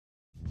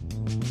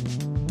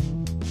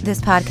This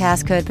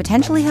podcast could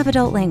potentially have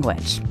adult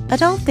language,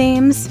 adult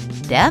themes,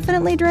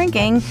 definitely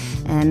drinking,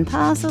 and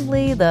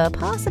possibly the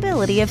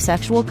possibility of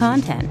sexual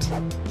content.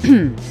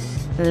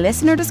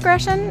 Listener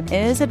discretion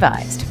is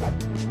advised.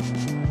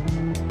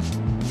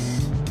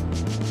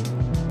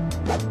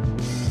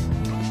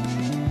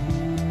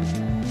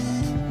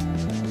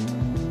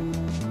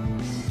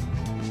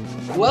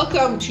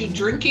 Welcome to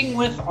Drinking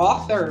with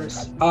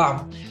Authors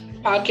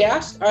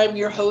podcast. I'm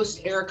your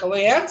host, Erica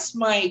Lance.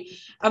 My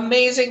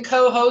amazing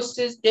co-host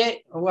is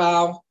Dick.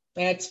 Wow,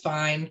 that's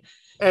fine.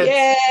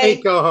 Yay!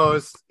 A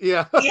co-host,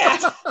 yeah.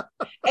 Yes.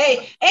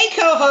 Hey, a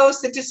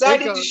co-host that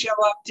decided to show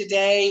up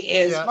today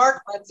is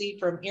Mark Muncy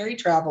from Erie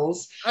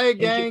Travels. Hey,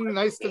 gang,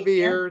 nice to be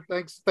here.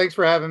 Thanks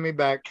for having me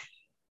back.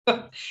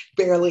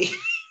 Barely.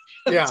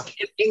 Yeah.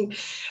 Kidding.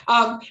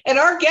 And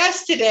our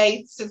guest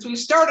today, since we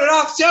started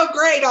off so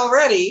great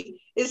already,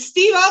 is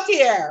Steve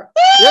Altier.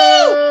 Woo!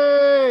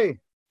 Yay!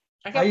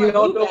 I got my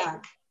mood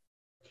back.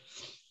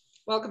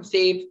 Welcome,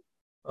 Steve.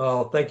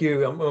 Oh, thank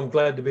you. I'm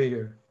glad to be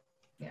here.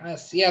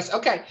 Yes.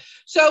 Okay.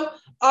 So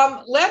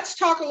let's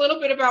talk a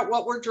little bit about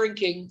what we're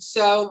drinking.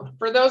 So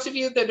for those of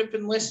you that have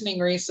been listening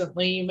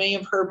recently, you may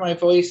have heard my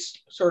voice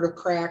sort of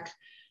crack,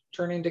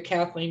 turn into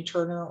Kathleen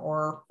Turner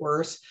or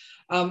worse.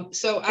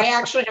 So I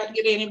actually had to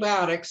get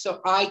antibiotics,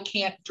 so I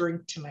can't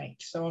drink tonight.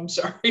 So I'm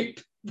sorry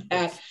for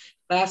that.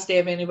 Last day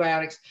of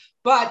antibiotics.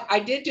 But I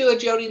did do a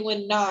Jody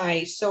Lynn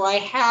Nye, so I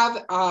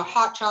have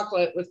hot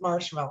chocolate with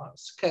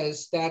marshmallows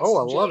because that's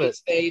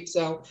Jody's fave.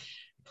 So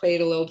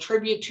played a little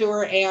tribute to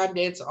her, and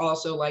it's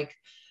also like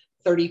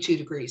 32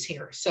 degrees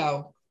here.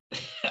 So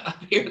up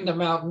here in the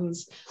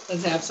mountains,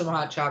 let's have some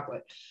hot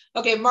chocolate.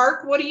 Okay,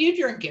 Mark, what are you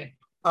drinking?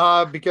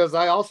 Because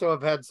I also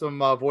have had some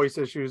voice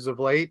issues of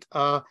late.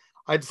 I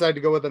decided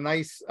to go with a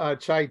nice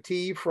chai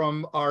tea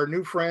from our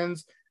new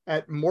friends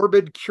at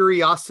Morbid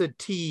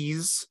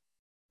Curiosities,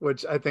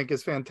 which I think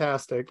is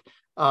fantastic.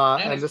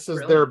 And this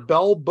is their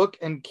Bell Book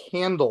and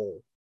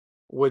Candle,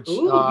 which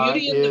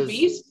Beauty and the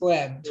Beast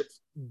blend. It's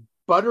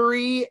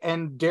buttery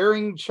and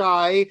daring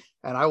chai,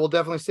 and I will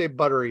definitely say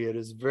buttery. It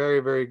is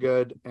very, very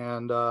good,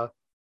 and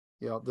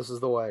this is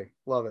the way.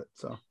 Love it.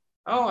 So.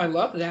 Oh, I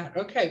love that.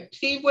 Okay,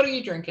 Steve, what are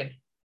you drinking?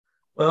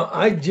 Well,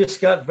 I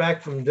just got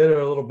back from dinner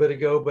a little bit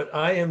ago, but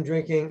I am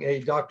drinking a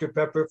Dr.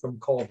 Pepper from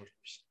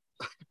Culver's.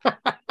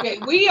 Okay,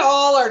 we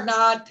all are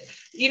not,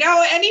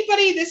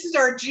 anybody, this is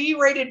our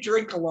G-rated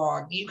drink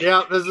along.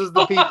 This is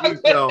the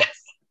PG show.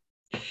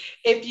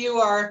 If you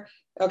are,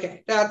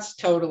 okay, that's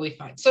totally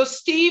fine. So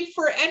Steve,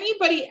 for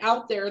anybody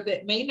out there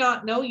that may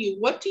not know you,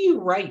 what do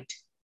you write?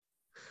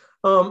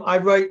 I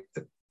write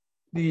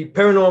the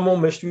paranormal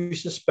mystery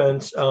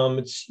suspense.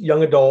 It's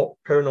young adult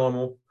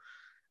paranormal.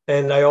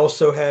 And I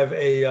also have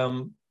a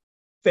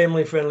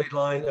family-friendly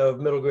line of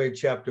middle grade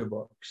chapter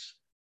books.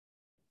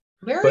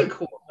 Very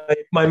cool.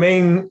 My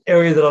main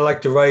area that I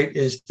like to write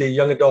is the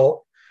young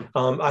adult.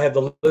 I have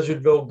the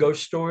Lizardville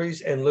ghost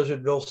stories and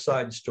Lizardville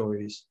side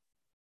stories.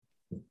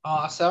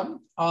 Awesome.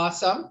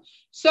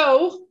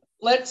 So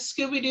let's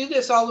Scooby-Doo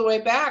this all the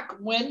way back.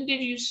 When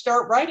did you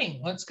start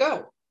writing? Let's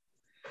go.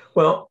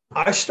 Well,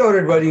 I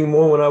started writing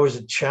more when I was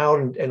a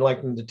child and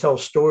liking to tell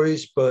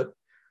stories, but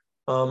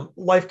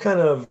life kind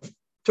of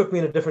took me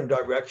in a different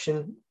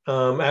direction.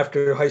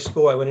 After high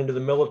school, I went into the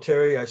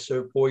military. I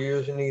served 4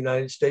 years in the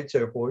United States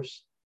Air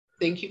Force.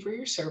 Thank you for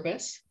your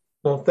service.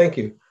 Well, thank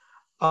you.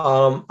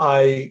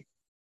 I,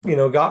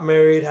 got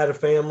married, had a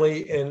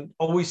family, and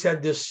always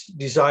had this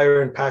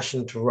desire and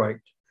passion to write.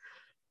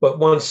 But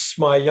once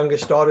my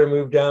youngest daughter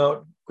moved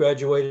out,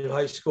 graduated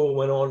high school,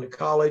 went on to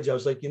college, I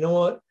was like, you know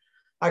what?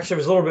 Actually, it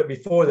was a little bit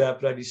before that,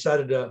 but I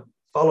decided to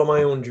follow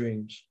my own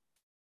dreams.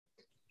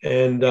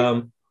 And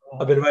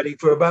I've been writing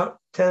for about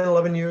 10,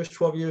 11 years,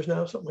 12 years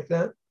now, something like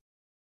that.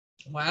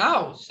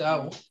 Wow.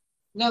 So,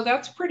 no,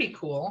 that's pretty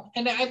cool.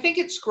 And I think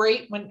it's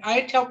great when I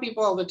tell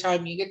people all the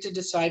time, you get to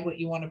decide what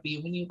you want to be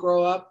when you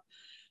grow up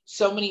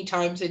so many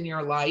times in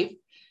your life.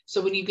 So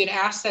when you get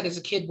asked that as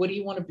a kid, what do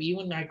you want to be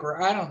when I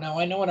grow? I don't know.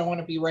 I know what I want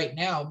to be right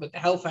now, but the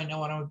health I know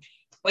what I want to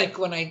be like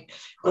when I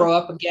grow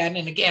up again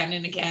and again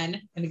and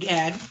again and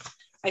again.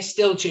 I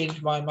still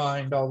change my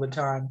mind all the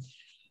time.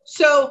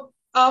 So,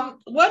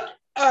 what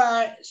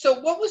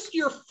was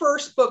your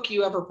first book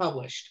you ever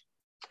published?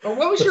 Or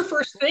what was your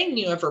first thing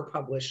you ever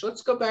published?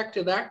 Let's go back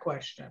to that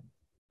question.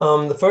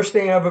 The first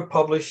thing I ever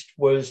published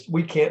was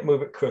We Can't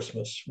Move at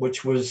Christmas,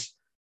 which was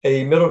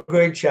a middle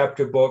grade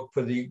chapter book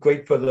for the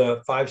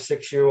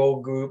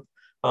 5-6-year-old group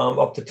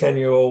up to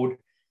 10-year-old.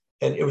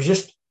 And it was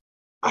just,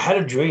 I had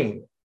a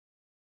dream.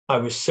 I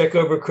was sick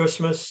over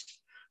Christmas.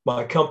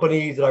 My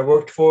company that I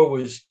worked for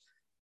was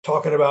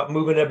talking about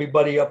moving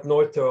everybody up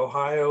north to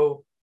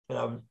Ohio. And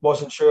I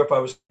wasn't sure if I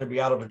was going to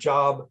be out of a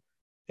job.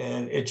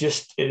 And it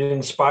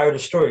inspired a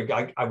story.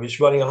 I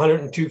was running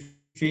 102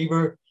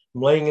 fever.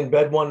 I'm laying in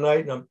bed one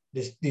night, and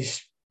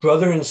these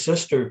brother and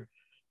sister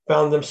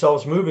found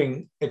themselves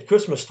moving at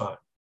Christmas time.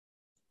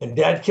 And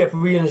Dad kept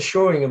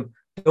reassuring him,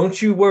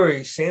 don't you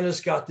worry,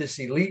 Santa's got this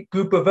elite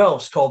group of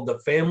elves called the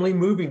Family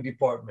Moving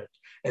Department,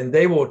 and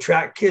they will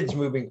attract kids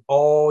moving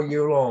all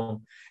year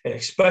long, and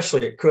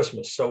especially at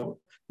Christmas. So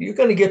you're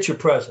going to get your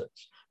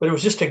presents. But it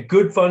was just a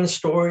good, fun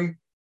story.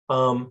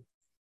 Kind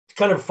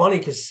of funny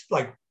because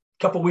like a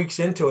couple weeks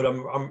into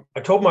it, I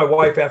told my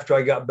wife after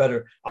I got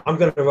better, I'm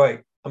going to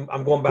write.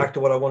 I'm going back to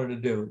what I wanted to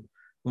do.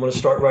 I'm going to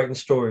start writing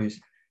stories.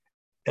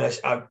 And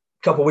a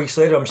couple weeks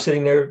later, I'm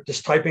sitting there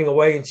just typing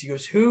away, and she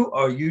goes, "Who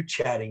are you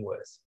chatting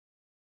with?"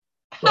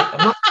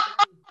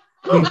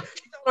 Like,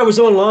 I was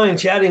online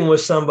chatting with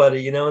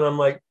somebody, and I'm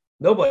like,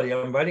 "Nobody.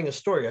 I'm writing a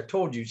story. I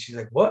told you." She's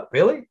like, "What?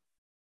 Really?"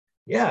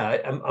 Yeah,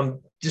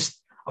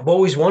 I've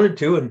always wanted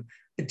to, and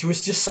it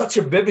was just such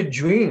a vivid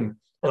dream,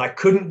 and I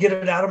couldn't get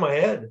it out of my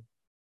head.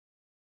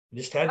 I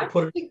just had to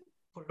put it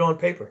on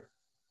paper.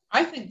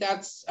 I think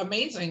that's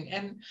amazing.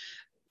 And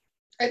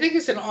I think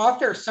as an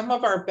author, some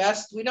of our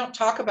best, we don't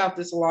talk about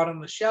this a lot on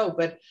the show,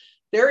 but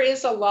there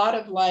is a lot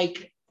of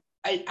like,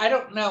 I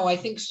don't know, I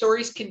think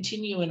stories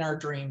continue in our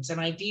dreams, and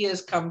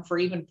ideas come for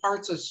even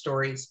parts of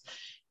stories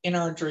in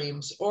our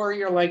dreams. Or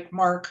you're like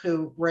Mark,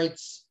 who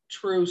writes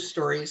true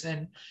stories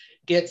and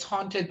gets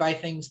haunted by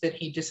things that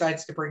he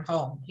decides to bring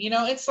home.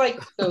 It's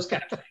like those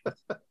kind of things.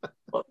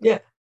 Well, yeah.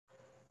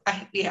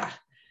 Yeah.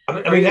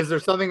 I mean, is there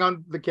something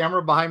on the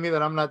camera behind me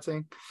that I'm not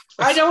seeing?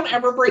 I don't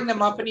ever bring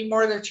them up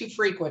anymore. They're too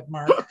frequent,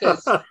 Mark.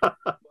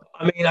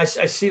 I mean, I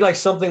see like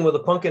something with a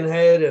pumpkin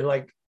head and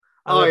like,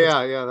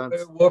 yeah,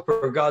 that's werewolf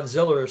or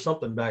Godzilla or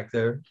something back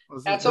there.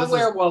 That's a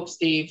werewolf,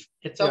 Steve.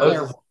 It's a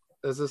werewolf.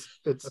 It's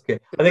okay.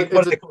 I think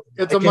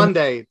it's a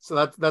Monday,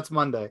 so that's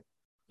Monday.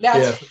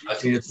 That's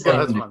it's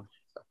that's Monday.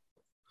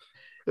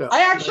 Yeah.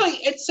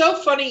 It's so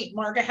funny,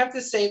 Mark. I have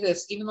to say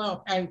this, even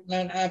though I've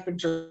been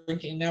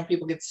drinking, now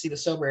people get to see the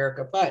sober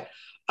Erica. But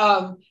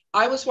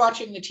I was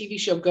watching the TV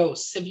show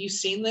Ghosts. Have you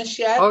seen this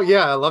yet? Oh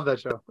yeah, I love that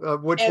show.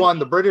 Which one,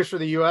 the British or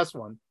the U.S.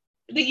 one?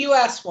 The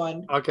U.S.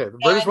 one. Okay, the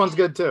British one's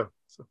good too.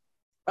 So.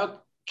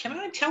 Can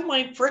I tell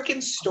my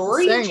freaking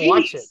story?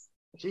 Watch it.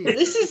 Jeez.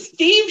 This is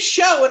Steve's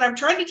show, and I'm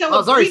trying to tell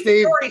a brief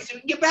story so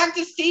we can get back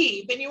to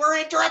Steve, and you were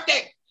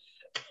interrupting.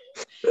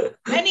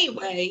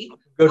 Anyway,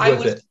 I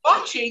was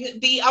watching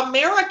the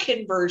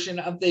American version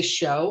of this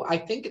show. I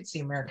think it's the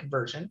American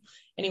version.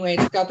 Anyway,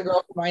 it's got the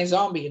girl from My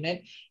Zombie in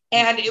it.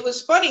 And it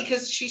was funny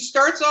because she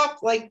starts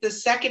off like the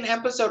second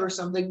episode or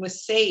something with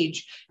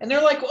sage. And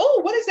they're like,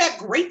 "Oh, what is that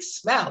great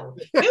smell?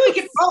 Maybe we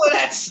can follow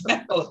that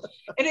smell."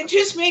 And it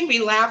just made me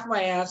laugh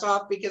my ass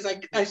off because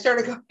I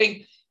started going,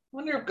 I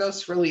wonder if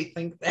ghosts really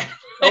think that.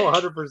 Oh,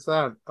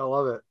 100%. I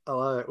love it.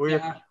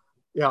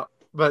 Yeah.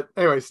 But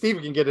anyway,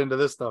 Steve can get into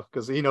this stuff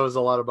because he knows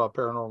a lot about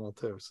paranormal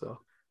too.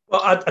 So,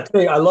 well, I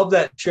tell you, I love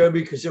that show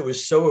because it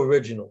was so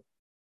original.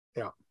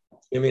 Yeah,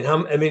 I mean,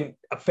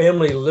 a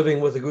family living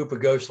with a group of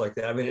ghosts like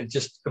that. I mean, it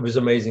was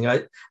amazing.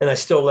 I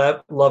still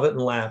love it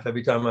and laugh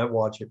every time I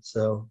watch it.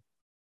 So,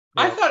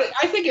 yeah.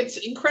 I think it's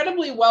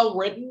incredibly well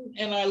written,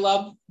 and I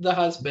love the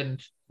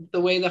husband,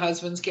 the way the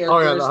husband's character. Oh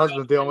yeah, the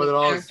husband dealing with it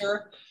all.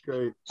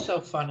 Great. So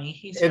funny.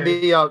 He's in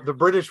the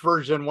British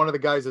version, one of the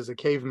guys is a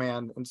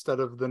caveman instead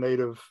of the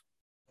Native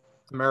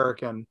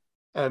American,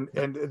 and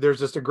there's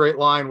just a great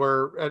line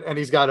where and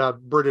he's got a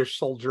British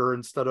soldier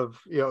instead of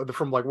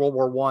from like World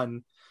War I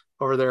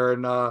over there,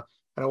 and at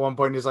one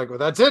point he's like, "Well,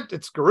 that's it,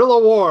 it's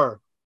guerrilla war,"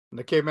 and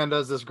the caveman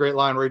does this great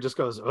line where he just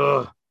goes,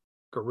 "Ugh,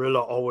 guerrilla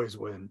always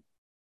win."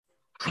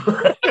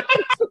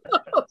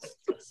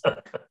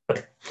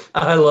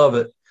 I love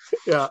it.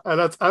 Yeah, and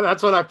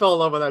that's when I fell in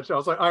love with that show. I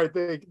was like, all right,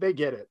 they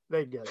get it.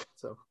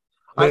 So,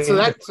 all right, so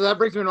that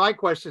brings me to my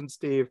question,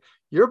 Steve.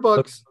 Your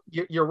books,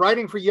 you're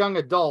writing for young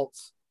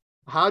adults.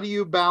 How do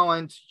you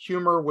balance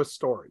humor with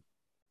story?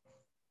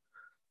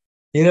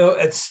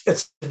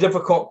 It's a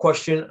difficult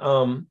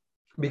question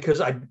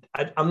because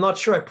I'm not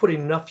sure I put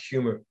enough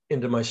humor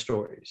into my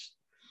stories,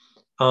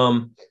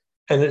 and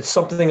it's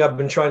something I've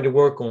been trying to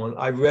work on.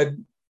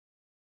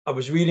 I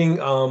was reading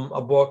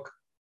a book,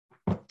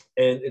 and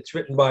it's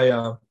written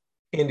by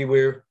Andy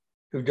Weir,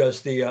 who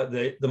does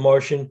the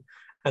Martian,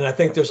 and I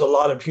think there's a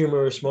lot of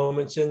humorous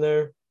moments in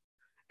there.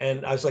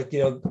 And I was like,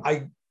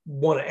 I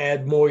want to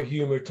add more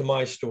humor to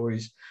my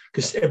stories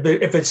because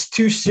if it's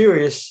too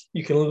serious,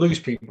 you can lose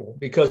people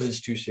because it's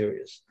too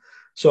serious.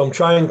 So I'm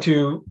trying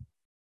to,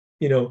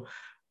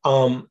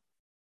 one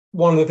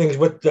of the things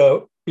with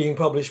being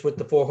published with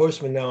the Four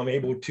Horsemen now, I'm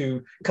able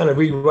to kind of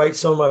rewrite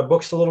some of my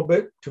books a little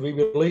bit to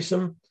re-release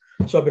them.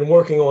 So I've been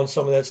working on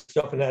some of that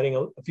stuff and adding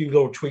a few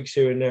little tweaks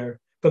here and there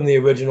from the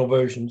original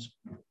versions.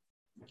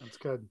 That's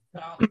good.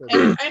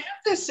 And I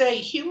have to say,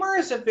 humor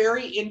is a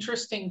very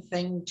interesting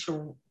thing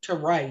to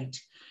write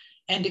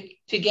and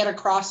to get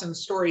across in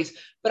stories.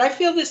 But I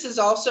feel this is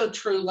also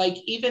true, like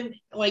even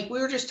like we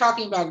were just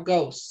talking about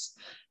Ghosts,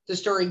 the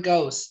story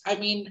Ghosts. I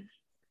mean,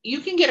 you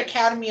can get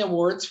Academy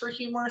Awards for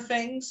humor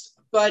things,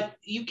 but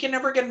you can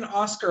never get an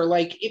Oscar.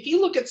 Like if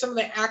you look at some of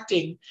the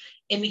acting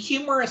in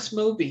humorous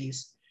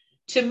movies,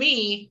 to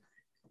me,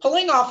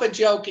 pulling off a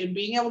joke and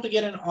being able to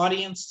get an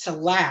audience to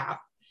laugh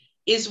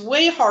is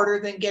way harder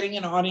than getting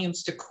an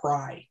audience to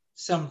cry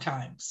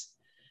sometimes.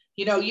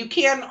 You know, you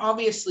can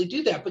obviously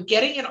do that, but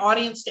getting an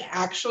audience to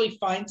actually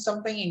find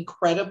something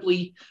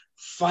incredibly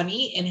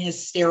funny and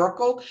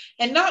hysterical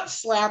and not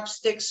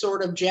slapstick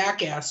sort of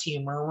jackass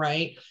humor,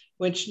 right?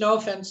 Which, no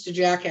offense to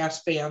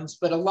jackass fans,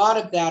 but a lot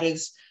of that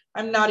is,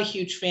 I'm not a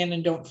huge fan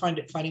and don't find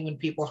it funny when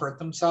people hurt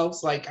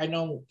themselves. Like, I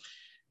know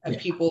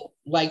people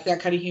like that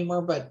kind of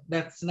humor, but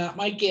that's not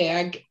my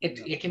gag.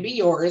 It can be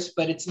yours,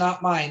 but it's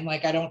not mine.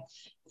 Like, I don't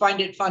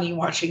find it funny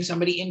watching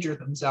somebody injure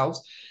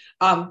themselves.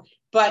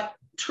 But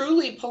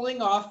truly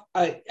pulling off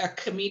a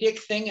comedic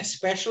thing,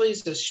 especially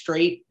as a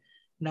straight,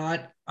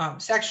 not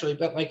sexually,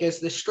 but like as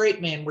the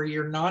straight man where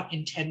you're not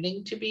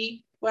intending to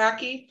be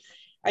wacky,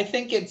 I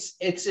think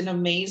it's an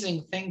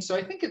amazing thing. So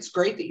I think it's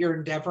great that you're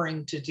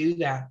endeavoring to do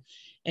that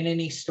in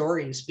any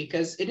stories,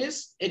 because it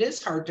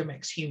is hard to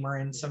mix humor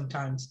in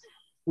sometimes.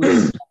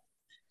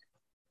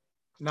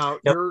 Now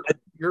your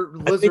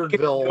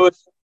Lizardville.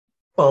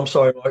 Oh, I'm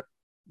sorry, Mark.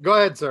 Go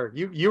ahead, sir.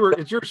 You were,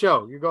 it's your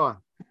show. You go on.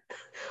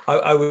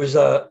 I was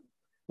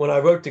when I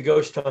wrote The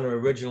Ghost Hunter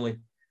originally,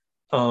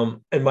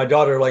 and my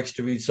daughter likes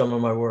to read some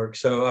of my work,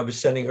 so I was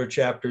sending her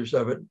chapters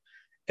of it,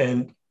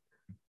 and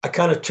I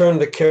kind of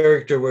turned the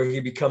character where he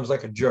becomes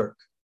like a jerk,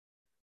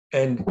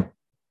 and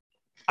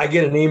I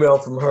get an email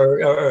from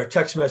her or a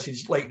text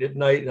message late at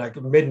night, and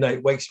like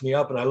midnight wakes me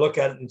up, and I look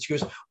at it, and she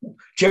goes,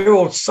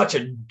 "Gerald's such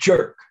a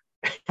jerk."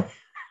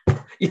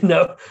 You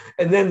know,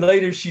 and then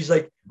later she's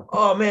like,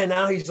 "Oh man,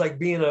 now he's like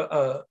being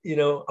a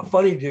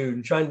funny dude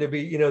and trying to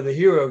be, you know, the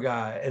hero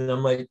guy." And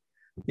I'm like,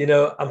 you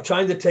know, I'm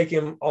trying to take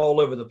him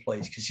all over the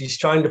place because he's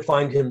trying to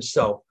find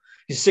himself.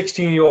 He's a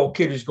 16-year-old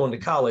kid who's going to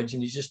college,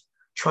 and he's just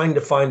trying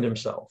to find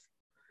himself,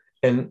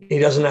 and he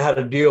doesn't know how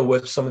to deal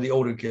with some of the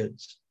older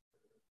kids.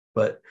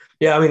 But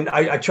yeah, I mean,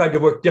 I tried to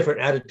work different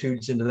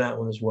attitudes into that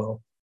one as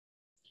well.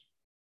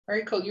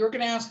 Very cool. You were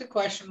going to ask a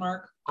question,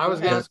 Mark. I was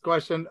going to ask a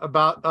question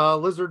about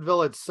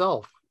Lizardville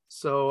itself.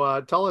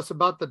 So tell us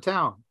about the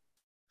town.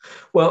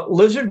 Well,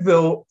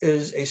 Lizardville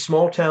is a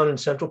small town in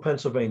central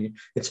Pennsylvania.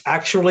 It's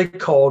actually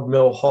called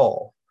Mill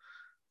Hall.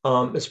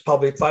 It's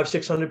probably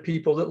 500-600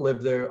 people that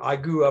live there. I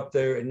grew up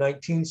there in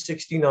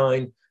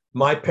 1969.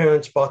 My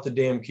parents bought the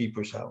dam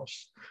keeper's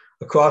house.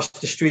 Across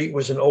the street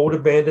was an old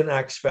abandoned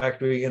axe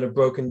factory and a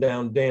broken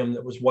down dam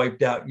that was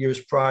wiped out years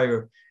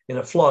prior in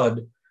a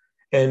flood.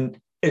 And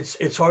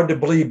it's hard to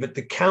believe, but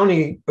the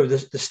county or the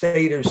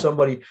state or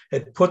somebody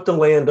had put the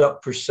land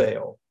up for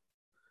sale.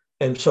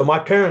 And so my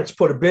parents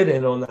put a bid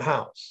in on the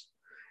house,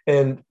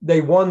 and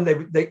they won.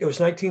 It was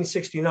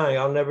 1969.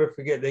 I'll never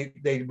forget.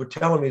 They were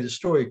telling me the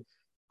story.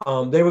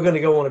 They were going to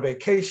go on a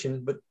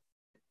vacation, but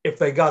if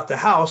they got the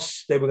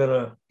house, they were going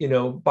to, you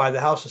know, buy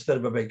the house instead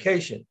of a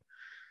vacation.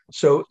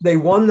 So they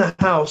won the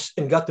house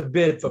and got the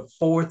bid for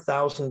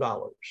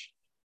 $4,000.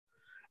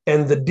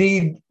 And the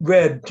deed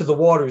read to the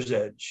water's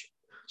edge.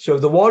 So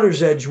the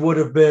water's edge would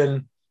have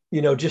been,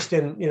 you know, just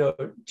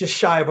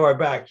shy of our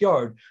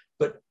backyard.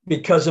 But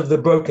because of the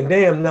broken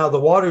dam, now the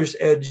water's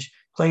edge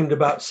claimed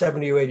about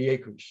 70 or 80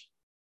 acres,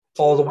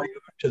 all the way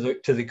over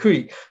to the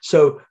creek.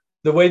 So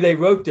the way they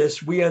wrote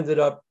this, we ended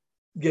up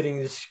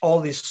getting all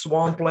these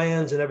swamp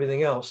lands and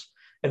everything else.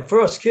 And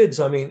for us kids,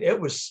 I mean, it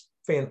was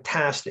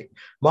fantastic.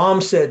 Mom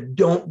said,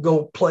 "Don't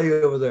go play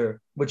over there,"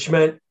 which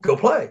meant go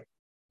play,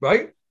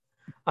 right?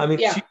 I mean,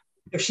 yeah.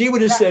 If she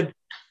would have said,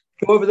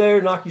 "Go over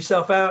there, knock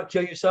yourself out,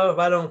 kill yourself,"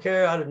 I don't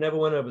care, I'd have never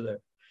went over there.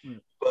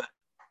 But,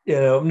 you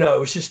know, no, it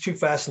was just too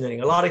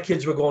fascinating. A lot of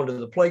kids were going to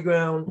the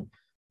playground,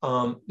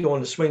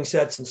 going to swing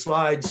sets and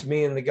slides.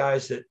 Me and the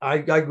guys that I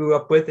grew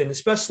up with, and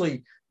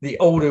especially the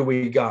older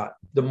we got,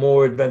 the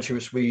more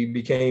adventurous we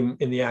became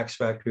in the axe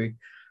factory.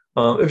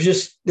 It was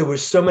just, there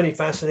was so many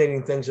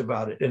fascinating things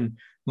about it. And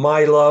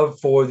my love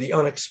for the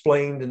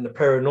unexplained and the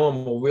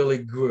paranormal really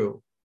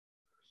grew.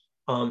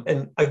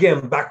 And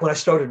again, back when I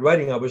started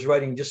writing, I was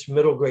writing just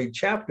middle grade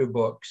chapter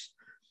books.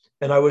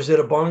 And I was at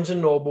a Barnes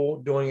and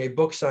Noble doing a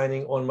book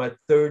signing on my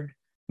third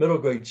middle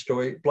grade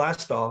story,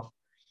 Blast Off.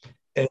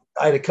 And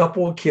I had a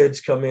couple of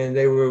kids come in.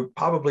 They were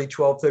probably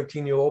 12,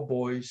 13-year-old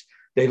boys.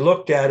 They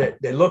looked at it.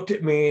 They looked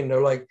at me and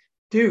they're like,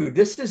 "Dude,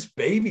 this is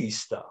baby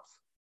stuff.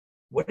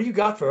 What do you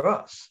got for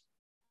us?"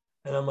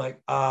 And I'm like,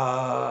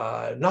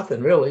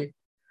 nothing really,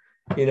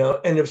 you know.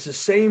 And it was the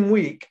same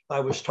week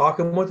I was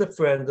talking with a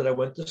friend that I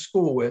went to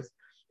school with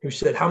who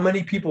said, "How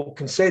many people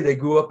can say they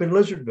grew up in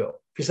Lizardville?"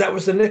 Because that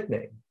was the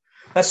nickname.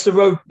 That's the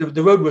road.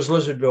 The road was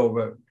Lizardville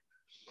Road.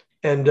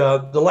 And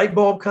the light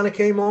bulb kind of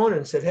came on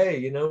and said, "Hey,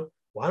 you know,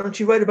 why don't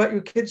you write about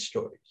your kids'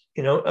 stories,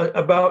 you know,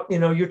 about, you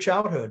know, your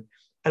childhood?"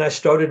 And I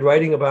started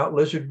writing about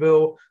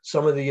Lizardville,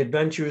 some of the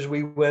adventures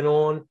we went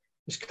on. It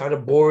was kind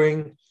of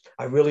boring.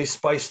 I really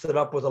spiced it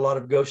up with a lot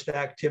of ghost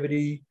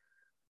activity.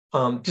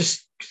 I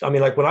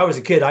mean, like when I was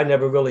a kid, I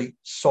never really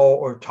saw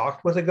or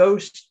talked with a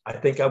ghost. I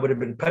think I would have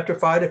been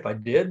petrified if I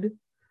did.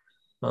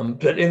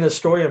 But in the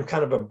story, I'm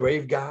kind of a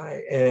brave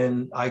guy,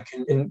 and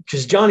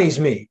because Johnny's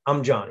me.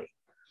 I'm Johnny.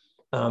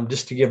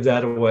 Just to give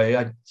that away.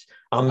 I'm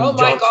oh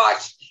my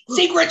gosh.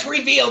 Secrets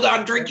revealed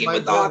on Drinking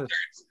with Authors.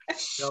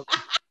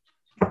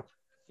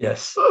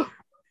 Yes.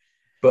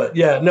 But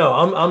yeah, no,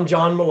 I'm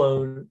John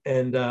Malone.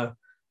 And,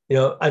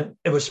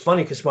 it was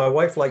funny because my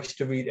wife likes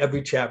to read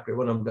every chapter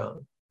when I'm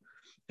done.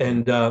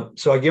 And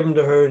so I give them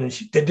to her, and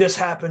she, did this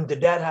happen?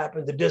 Did that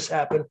happen? Did this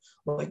happen?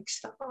 I'm like,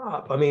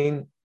 stop. I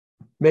mean,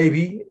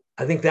 maybe.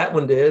 I think that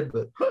one did,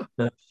 but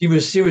she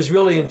was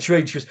really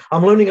intrigued. She was,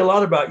 I'm learning a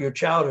lot about your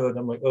childhood.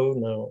 I'm like, oh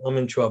no, I'm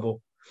in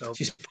trouble. Nope.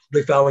 She's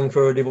probably filing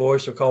for a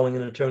divorce or calling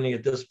an attorney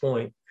at this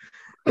point.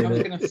 I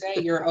was going to say,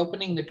 you're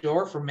opening the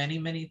door for many,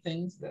 many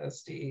things, though,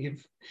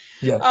 Steve.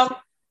 Yeah.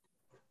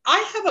 I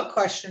have a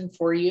question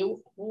for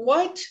you.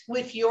 What,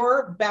 with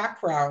your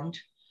background,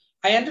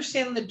 I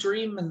understand the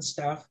dream and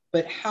stuff,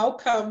 but how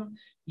come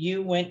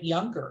you went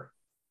younger?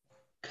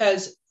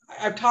 Because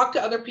I've talked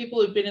to other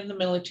people who've been in the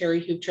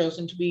military who've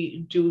chosen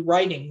to do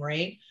writing,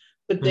 right?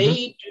 But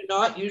they do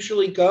not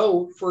usually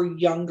go for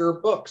younger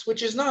books,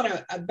 which is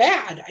not a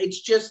bad. It's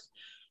just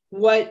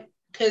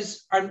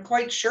because I'm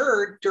quite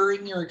sure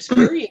during your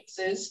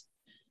experiences,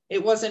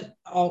 it wasn't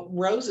all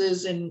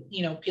roses and,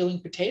 peeling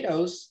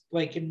potatoes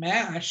like in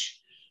MASH.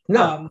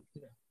 No.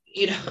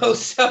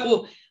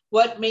 So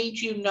what made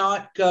you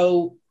not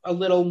go a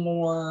little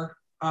more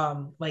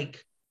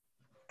like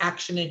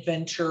action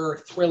adventure or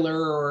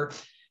thriller or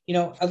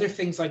other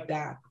things like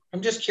that?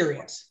 I'm just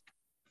curious.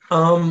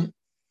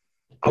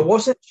 I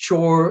wasn't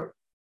sure.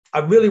 I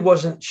really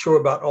wasn't sure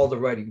about all the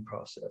writing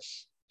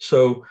process.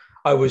 So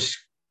I was,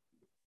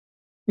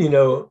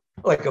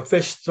 like a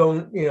fish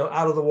thrown,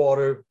 out of the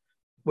water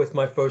with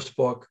my first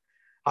book.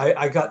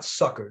 I got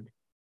suckered.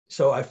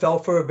 So I fell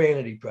for a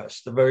vanity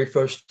press the very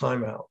first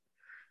time out.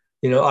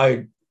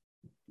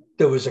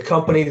 There was a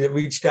company that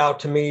reached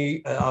out to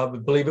me. I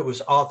believe it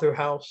was Author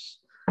House.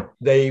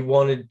 They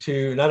wanted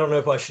to, and I don't know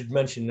if I should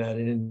mention that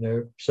in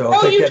there. So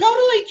you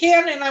totally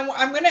can. And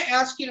I'm going to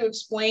ask you to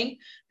explain,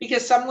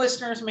 because some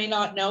listeners may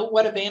not know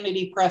what a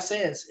vanity press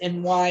is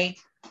and why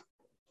you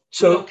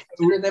don't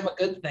consider them a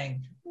good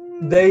thing.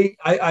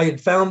 I had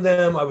found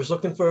them. I was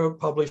looking for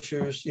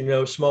publishers,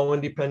 small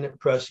independent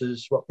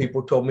presses, what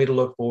people told me to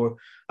look for.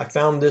 I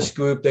found this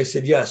group. They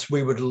said, yes,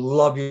 we would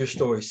love your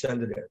story.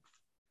 Send it in.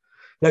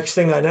 Next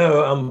thing I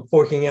know, I'm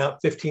forking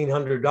out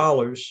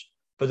 $1,500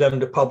 for them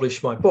to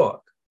publish my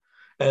book.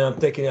 And I'm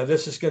thinking,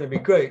 this is going to be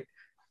great. A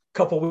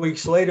couple of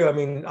weeks later,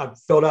 I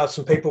filled out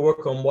some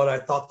paperwork on what I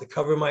thought the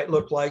cover might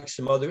look like,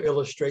 some other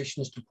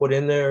illustrations to put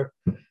in there,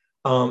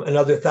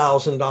 another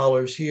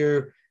 $1,000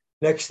 here.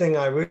 Next thing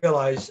I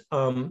realized,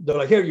 they're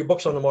like, here, your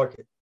book's on the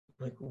market.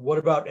 I'm like, what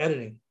about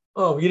editing?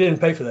 Oh, you didn't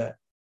pay for that.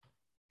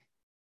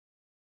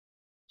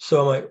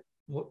 So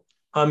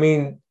I'm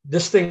like,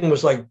 this thing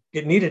was like,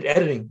 it needed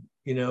editing,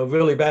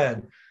 really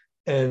bad.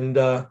 And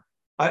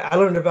I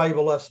learned a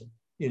valuable lesson.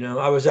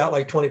 I was out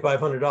like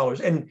 $2,500.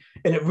 And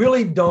it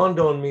really dawned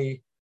on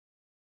me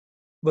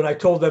when I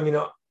told them,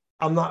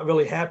 I'm not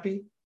really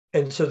happy.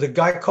 And so the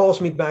guy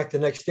calls me back the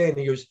next day and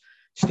he goes,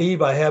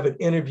 Steve, I have an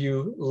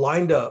interview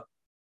lined up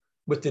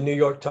with the New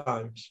York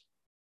Times.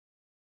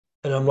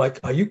 And I'm like,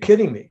 are you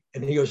kidding me?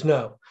 And he goes,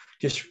 no,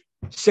 just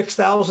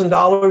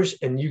 $6,000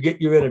 and you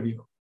get your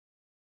interview.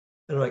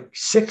 And I'm like,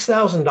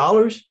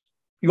 $6,000?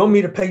 You want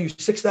me to pay you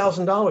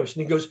 $6,000? And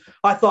he goes,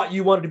 I thought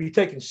you wanted to be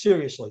taken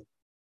seriously.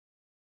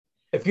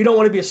 If you don't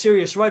want to be a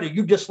serious writer,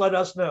 you just let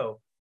us know.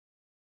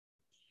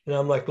 And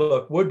I'm like,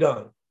 look, we're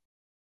done.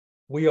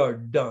 We are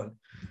done.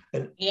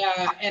 And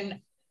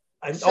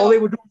all they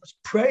were doing was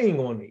preying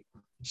on me.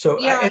 So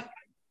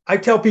I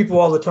tell people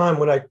all the time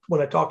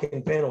when I talk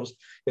in panels,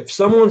 if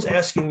someone's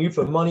asking you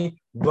for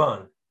money,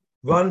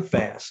 run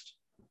fast.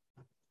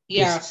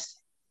 Yes.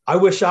 I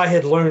wish I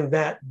had learned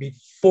that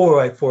before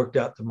I forked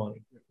out the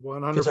money.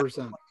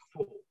 100%.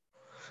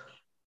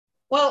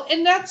 Well,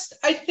 and that's,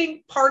 I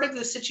think, part of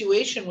the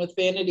situation with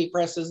vanity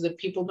presses that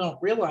people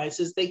don't realize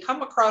is they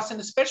come across,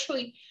 and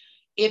especially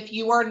if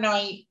you are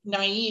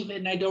naive,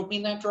 and I don't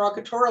mean that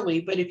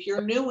derogatorily, but if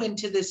you're new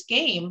into this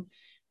game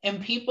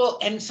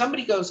and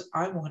somebody goes,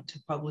 I want to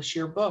publish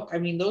your book.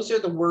 Those are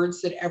the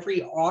words that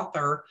every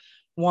author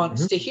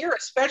wants to hear,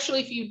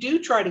 especially if you do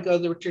try to go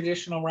the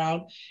traditional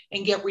route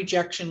and get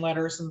rejection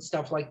letters and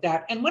stuff like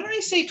that. And when I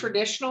say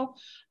traditional,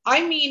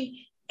 I mean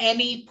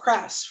any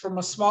press, from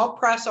a small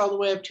press all the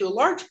way up to a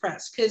large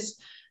press, because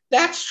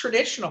that's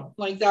traditional.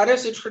 Like, that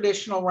is a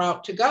traditional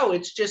route to go.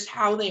 It's just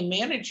how they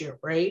manage it,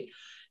 right?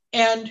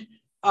 And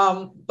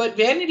but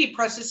vanity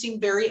presses seem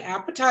very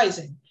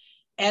appetizing,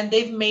 and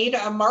they've made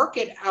a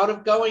market out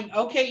of going,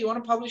 okay, you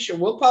want to publish it?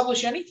 We'll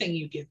publish anything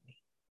you give me,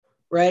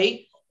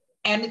 right?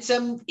 And it's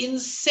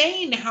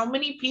insane how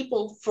many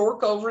people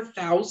fork over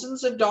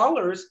thousands of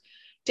dollars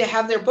to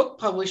have their book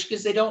published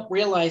because they don't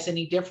realize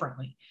any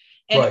differently.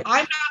 And right.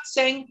 I'm not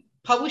saying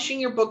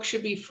publishing your book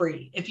should be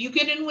free. If you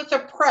get in with a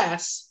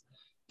press,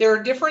 there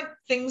are different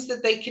things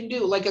that they can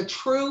do, like a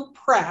true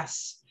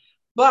press,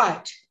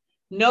 but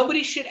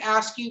nobody should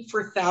ask you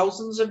for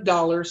thousands of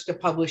dollars to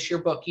publish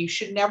your book. You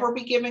should never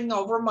be giving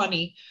over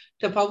money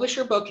to publish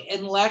your book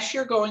unless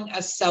you're going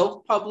a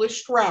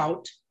self-published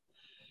route.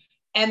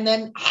 And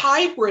then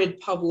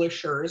hybrid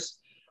publishers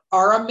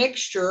are a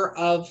mixture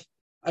of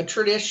a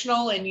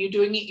traditional and you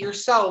doing it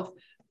yourself,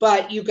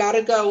 but you got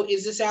to go,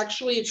 is this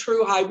actually a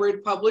true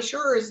hybrid publisher,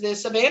 or is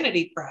this a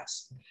vanity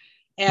press?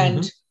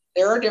 And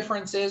there are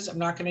differences. I'm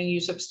not going to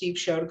use up Steve's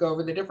show to go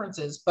over the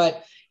differences,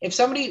 but if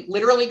somebody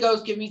literally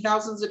goes, give me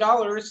thousands of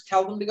dollars,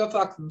 tell them to go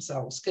fuck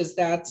themselves, because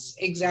that's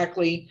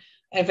exactly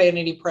a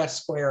vanity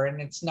press square,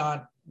 and it's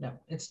not, no,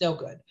 it's no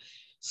good.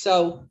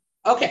 So,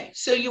 okay,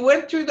 so you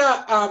went through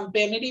the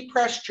vanity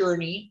press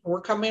journey.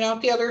 We're coming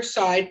out the other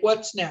side.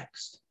 What's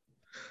next?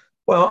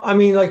 Well, I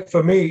mean, like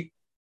for me,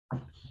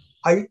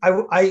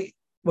 I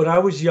when I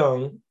was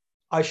young,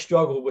 I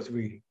struggled with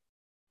reading.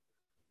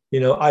 You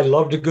know, I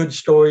loved a good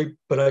story,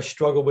 but I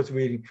struggled with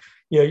reading.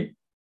 You know,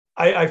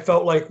 I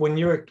felt like when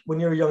you're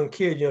a young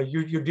kid, you know,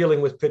 you're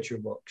dealing with picture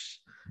books.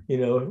 You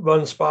know,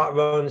 run, spot,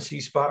 run, see,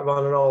 spot,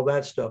 run, and all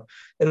that stuff.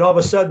 And all of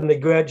a sudden,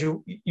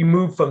 you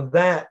move from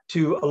that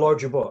to a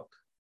larger book,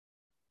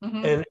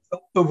 and it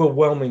felt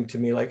overwhelming to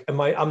me. Like,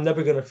 I'm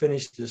never going to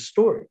finish this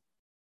story.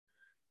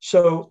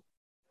 So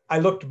I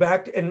looked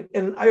back,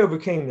 and I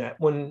overcame that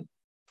when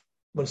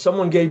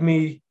someone gave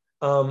me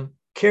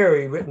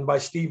Carrie, written by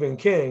Stephen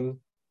King.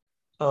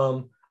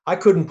 I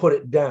couldn't put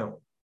it down.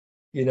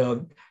 You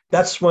know,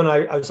 that's when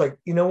I was like,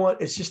 you know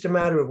what? It's just a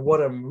matter of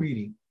what I'm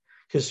reading,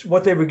 because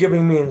what they were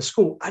giving me in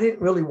school, I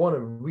didn't really want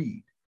to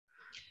read.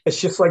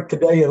 It's just like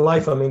today in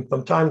life. I mean,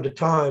 from time to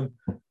time,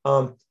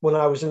 when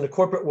I was in the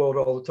corporate world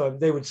all the time,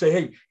 they would say,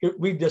 hey,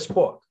 read this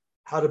book,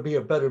 How to Be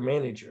a Better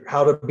Manager,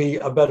 How to Be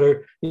a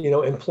Better,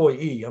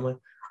 employee. I'm like,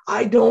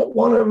 I don't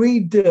want to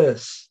read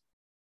this.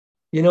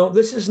 You know,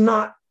 this is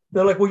not,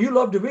 they're like, well, you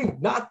love to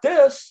read, not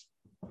this.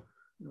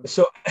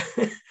 So,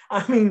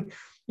 I mean,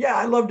 yeah,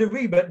 I love to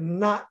read, but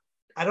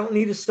I don't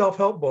need a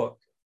self-help book.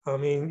 I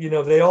mean,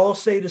 they all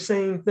say the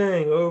same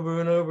thing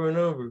over and over and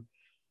over.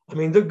 I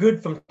mean, they're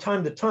good from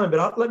time to time,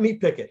 but let me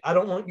pick it. I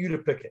don't want you to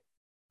pick it.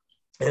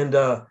 And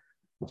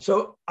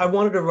so I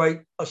wanted to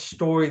write a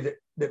story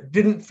that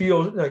didn't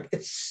feel like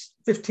it's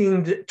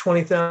 15 to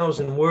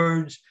 20,000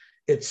 words.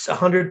 It's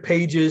 100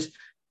 pages,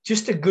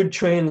 just a good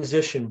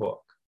transition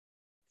book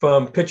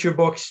from picture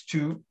books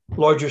to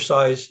larger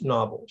size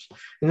novels.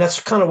 And that's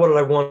kind of what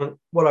I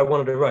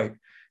wanted to write.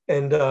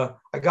 And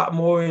I got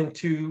more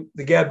into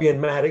the Gabby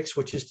and Maddox,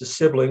 which is the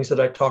siblings that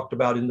I talked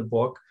about in the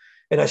book.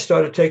 And I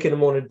started taking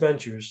them on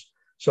adventures.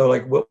 So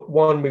like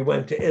one, we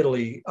went to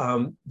Italy.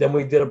 Then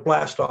we did a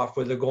blast off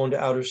where they're going to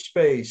outer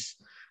space.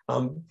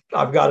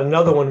 I've got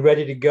another one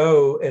ready to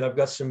go. And I've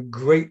got some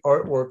great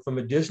artwork from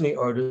a Disney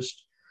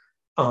artist.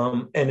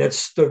 And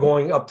they're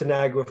going up to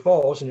Niagara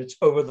Falls, and it's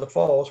over the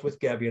falls with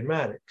Gabby and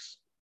Maddox.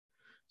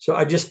 So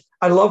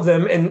I love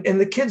them, and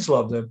the kids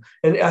love them.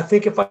 And I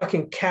think if I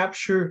can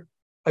capture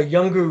a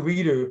younger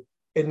reader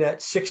in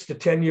that 6 to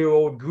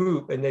 10-year-old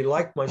group, and they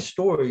like my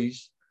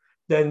stories,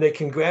 then they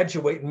can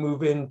graduate and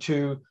move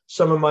into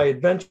some of my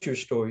adventure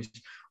stories.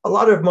 A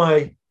lot of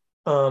my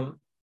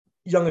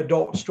young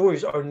adult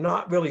stories are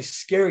not really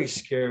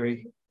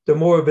scary. They're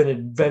more of an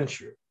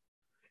adventure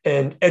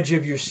and edge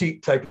of your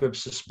seat type of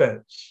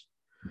suspense.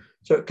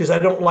 So, because I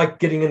don't like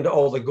getting into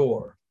all the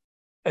gore,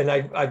 and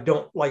I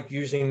don't like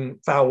using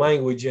foul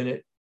language in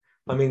it.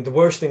 I mean, the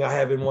worst thing I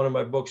have in one of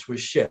my books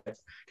was shit,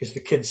 because the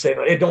kids say,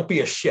 hey, don't be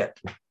a shit.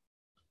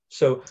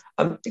 So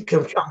I'm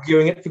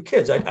gearing it for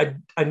kids.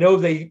 I know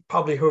they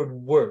probably heard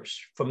worse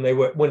when they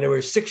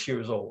were 6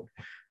 years old,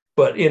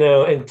 but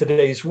in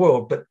today's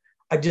world, but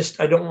I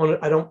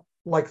don't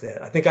like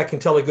that. I think I can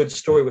tell a good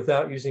story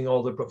without using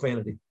all the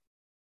profanity.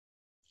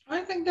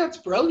 I think that's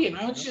brilliant.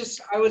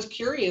 I was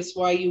curious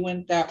why you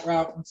went that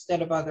route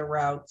instead of other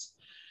routes.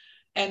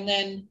 And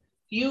then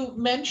you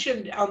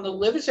mentioned on the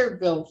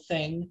Lizardville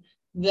thing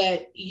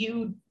that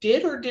you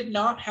did or did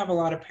not have a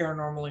lot of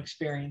paranormal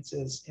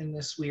experiences in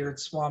this weird,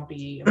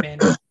 swampy,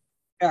 abandoned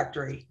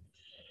factory.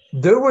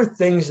 There were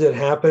things that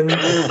happened.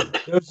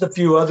 There's a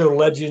few other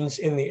legends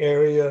in the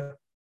area.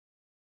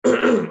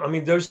 I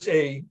mean,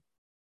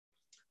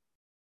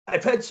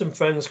 I've had some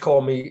friends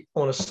call me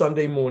on a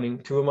Sunday morning,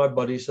 two of my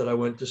buddies that I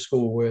went to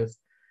school with,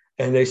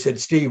 and they said,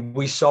 Steve,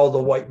 we saw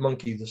the white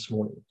monkey this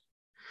morning.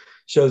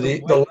 So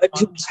the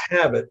legends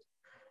have it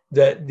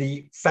that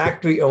the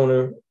factory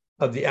owner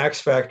of the axe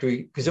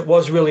factory, because it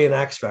was really an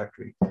axe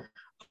factory,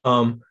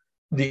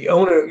 the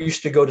owner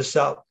used to go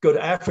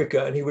to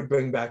Africa, and he would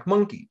bring back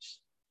monkeys.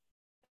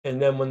 And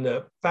then when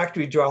the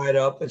factory dried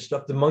up and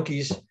stuff, the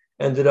monkeys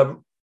ended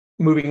up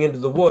moving into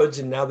the woods,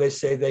 and now they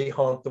say they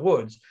haunt the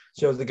woods.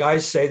 So the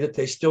guys say that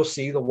they still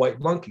see the white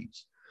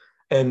monkeys.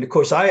 And of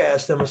course, I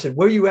asked them, I said,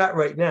 where are you at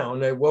right now?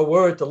 And they, well,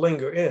 we're at the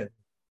Linger Inn.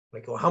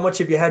 Like, well, how much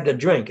have you had to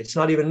drink? It's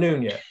not even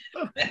noon yet.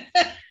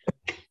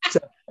 So,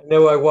 and they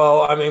were like,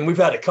 well, I mean, we've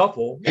had a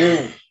couple.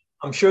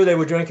 I'm sure they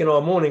were drinking all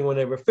morning when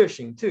they were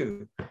fishing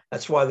too.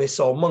 That's why they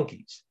saw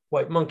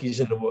white monkeys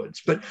in the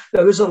woods. But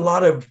there's a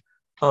lot of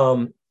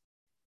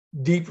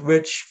deep,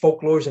 rich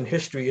folklores and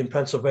history in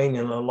Pennsylvania,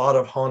 and a lot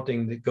of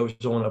haunting that goes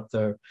on up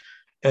there.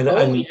 And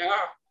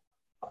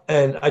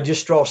I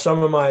just draw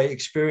some of my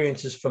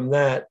experiences from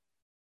that.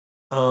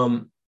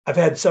 I've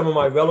had some of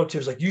my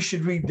relatives like, you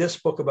should read this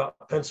book about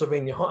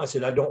Pennsylvania haunt. I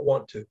said, I don't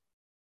want to.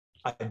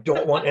 I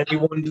don't want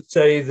anyone to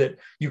say that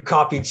you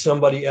copied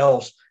somebody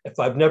else. If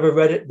I've never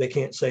read it, they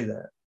can't say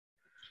that.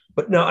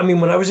 But no, I mean,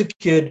 when I was a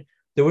kid,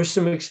 there were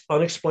some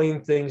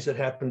unexplained things that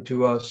happened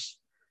to us.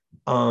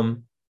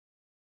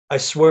 I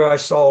swear I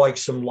saw like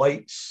some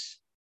lights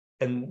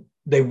and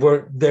they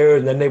weren't there,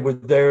 and then they were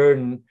there,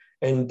 and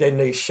then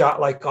they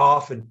shot like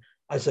off. And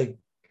I was like,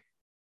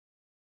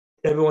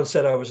 everyone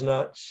said I was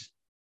nuts.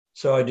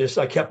 So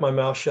I kept my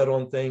mouth shut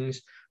on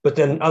things. But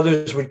then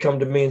others would come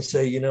to me and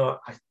say, I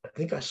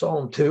think I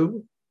saw them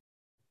too.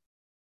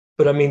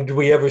 But I mean, do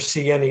we ever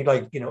see any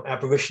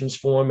apparitions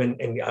form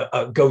and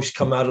a ghost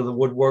come out of the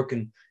woodwork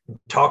and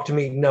talk to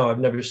me? No, I've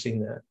never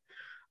seen that.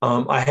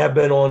 I have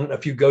been on a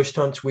few ghost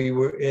hunts. We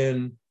were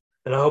in,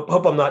 and I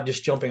hope I'm not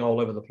just jumping all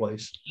over the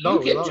place.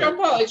 No, you can jump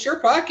all. It's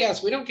your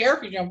podcast. We don't care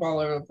if you jump all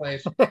over the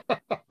place.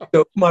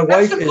 So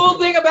That's the cool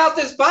thing about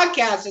this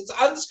podcast. It's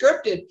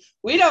unscripted.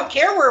 We don't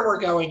care where we're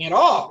going at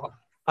all.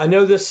 I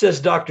know this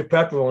says Dr.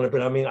 Pepper on it,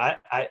 but I mean, I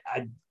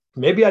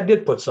maybe I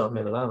did put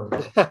something in it. I don't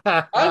know.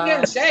 I was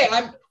gonna say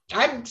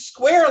I'm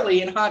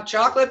squarely in hot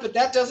chocolate, but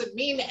that doesn't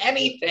mean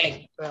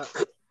anything.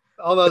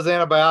 All those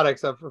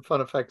antibiotics have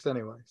fun effects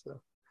anyway. So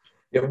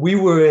yeah, we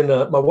were in.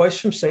 My wife's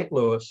from St.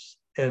 Louis,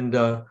 and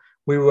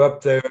we were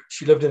up there.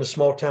 She lived in a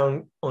small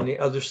town on the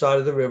other side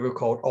of the river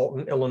called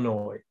Alton,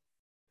 Illinois.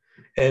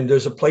 And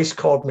there's a place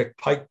called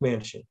McPike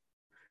Mansion,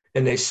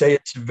 and they say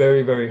it's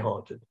very, very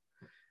haunted.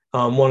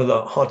 One of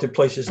the haunted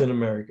places in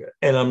America.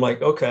 And I'm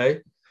like,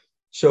 okay.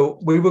 So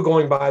we were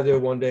going by there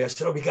one day. I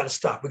said, oh, we got to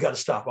stop. We got to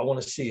stop. I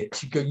want to see it.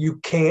 She goes, you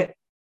can't.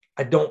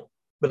 I don't.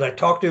 But I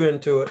talked her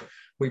into it.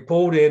 We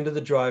pulled into the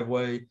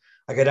driveway.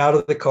 I got out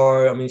of the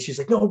car. I mean, she's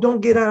like, no,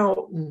 don't get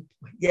out. And,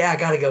 yeah, I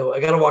got to go.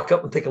 I got to walk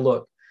up and take a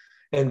look.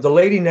 And the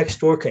lady next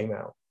door came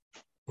out.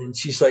 And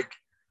she's like,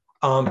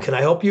 can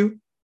I help you?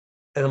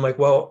 And I'm like,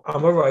 well,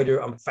 I'm a writer.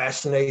 I'm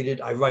fascinated.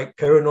 I write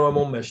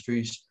paranormal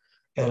mysteries.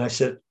 And I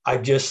said,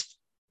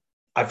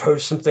 I've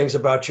heard some things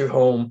about your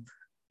home,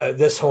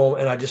 this home,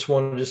 and I just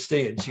wanted to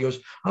see it. She goes,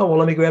 oh, well,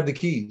 let me grab the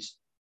keys.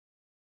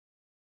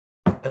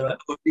 And I,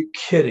 are you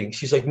kidding?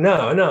 She's like, no.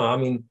 I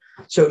mean,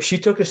 so she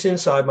took us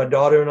inside. My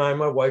daughter and I,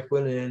 my wife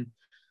went in.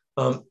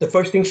 The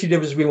first thing she did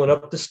was we went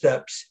up the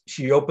steps.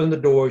 She opened the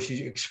door.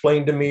 She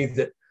explained to me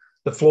that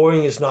the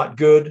flooring is not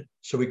good,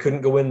 so we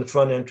couldn't go in the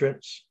front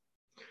entrance.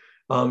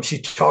 She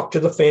talked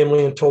to the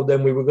family and told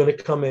them we were going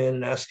to come in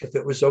and ask if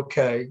it was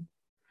okay.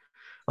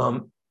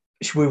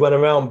 We went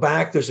around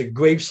back. There's a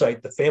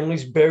gravesite. The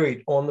family's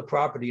buried on the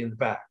property in the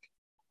back.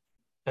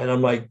 And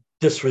I'm like,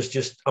 this was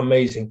just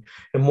amazing.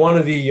 And one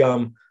of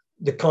the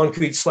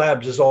concrete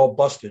slabs is all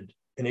busted.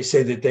 And they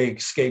say that they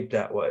escaped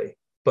that way.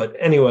 But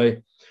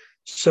anyway,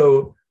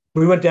 so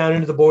we went down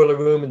into the boiler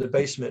room in the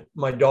basement.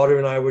 My daughter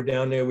and I were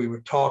down there. We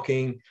were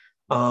talking.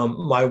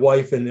 My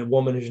wife and the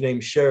woman whose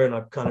name's Sharon,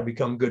 I've kind of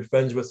become good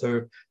friends with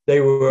her. They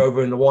were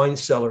over in the wine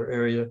cellar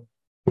area.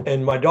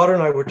 And my daughter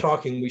and I were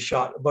talking. We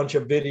shot a bunch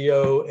of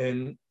video,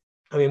 and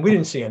I mean, we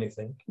didn't see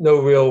anything.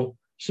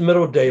 It's the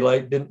middle of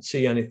daylight, didn't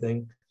see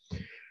anything.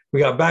 We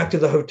got back to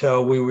the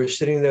hotel. We were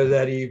sitting there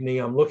that evening.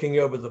 I'm looking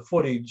over the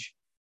footage,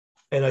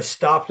 and I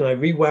stopped and I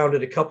rewound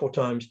it a couple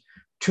times.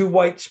 2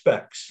 white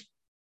specks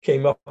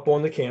came up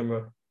on the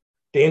camera,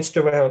 danced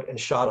around, and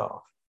shot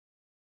off.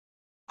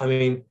 I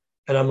mean,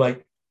 and I'm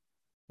like,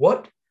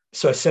 what?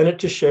 So I sent it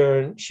to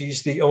Sharon.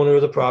 She's the owner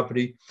of the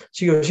property.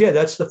 She goes, yeah,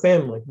 that's the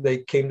family. They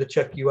came to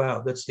check you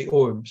out. That's the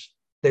Orbs.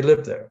 They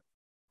live there.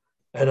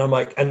 And I'm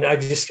like, and I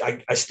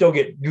still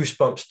get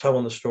goosebumps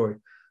telling the story.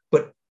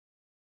 But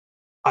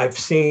I've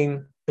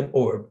seen an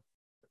orb.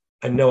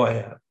 I know I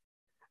have.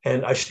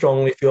 And I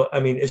strongly feel, I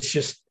mean, it's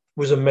just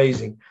was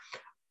amazing.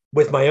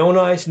 With my own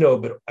eyes, no,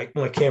 but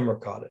my camera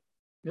caught it.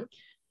 Yep.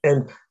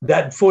 And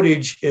that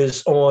footage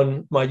is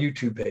on my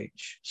YouTube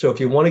page. So if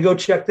you want to go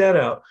check that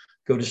out,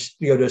 go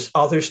to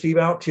author Steve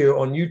Altier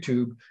on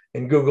YouTube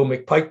and Google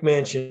McPike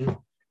Mansion,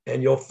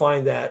 and you'll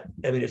find that.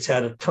 I mean, it's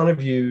had a ton of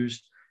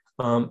views.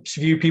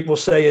 Few people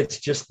say it's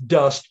just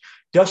dust.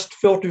 Dust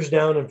filters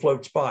down and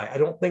floats by. I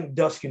don't think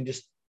dust can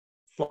just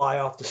fly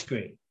off the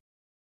screen.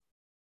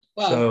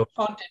 Well,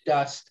 haunted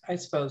dust, I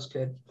suppose,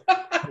 could.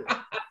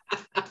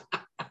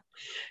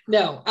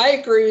 No, I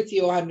agree with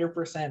you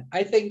 100%.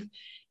 I think,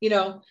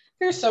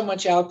 there's so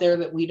much out there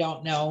that we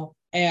don't know.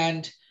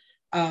 And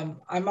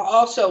I'm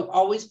also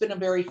always been a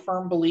very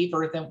firm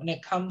believer that when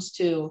it comes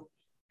to,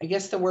 I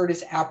guess the word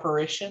is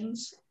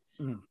apparitions,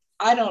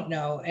 I don't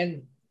know.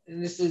 And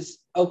this is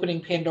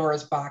opening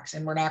Pandora's box,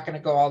 and we're not going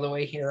to go all the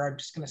way here. I'm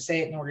just going to say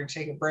it and we're going to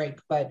take a break.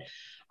 But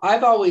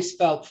I've always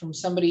felt, from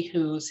somebody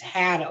who's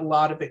had a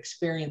lot of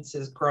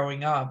experiences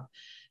growing up,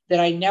 that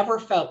I never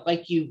felt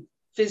like you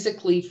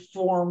physically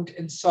formed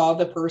and saw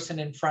the person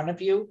in front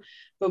of you,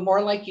 but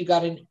more like you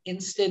got an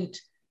instant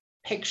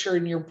picture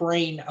in your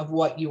brain of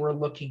what you were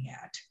looking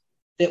at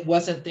that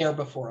wasn't there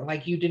before.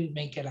 Like you didn't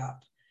make it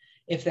up,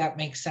 if that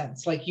makes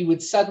sense. Like you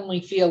would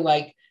suddenly feel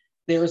like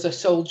there's a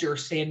soldier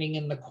standing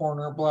in the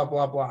corner, blah,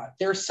 blah, blah.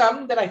 There's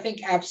some that I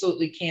think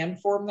absolutely can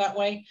form that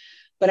way,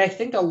 but I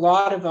think a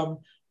lot of them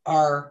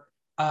are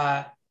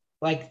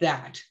like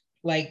that.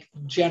 like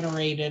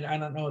generated. I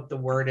don't know what the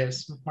word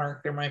is,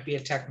 Mark. There might be a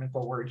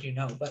technical word,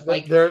 but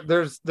like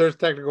there's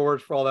technical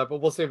words for all that,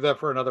 but we'll save that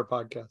for another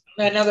podcast.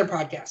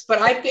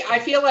 But I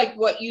feel like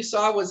what you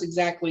saw was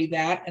exactly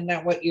that, and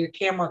that what your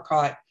camera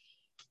caught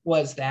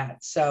was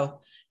that.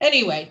 So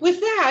anyway, with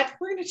that,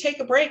 we're going to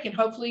take a break, and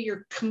hopefully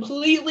you're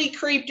completely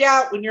creeped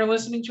out when you're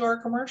listening to our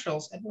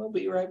commercials, and we'll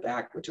be right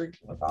back with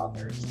Drinking with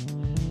Authors.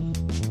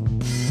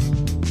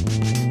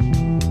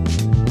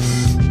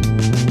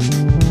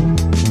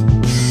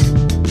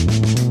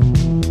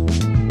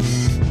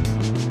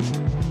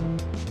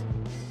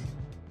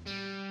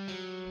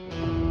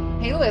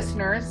 Hey,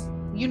 listeners,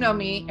 you know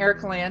me,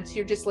 Erica Lance.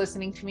 You're just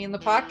listening to me in the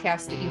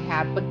podcast that you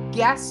have. But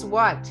guess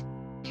what?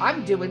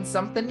 I'm doing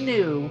something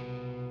new.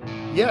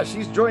 Yeah,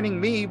 she's joining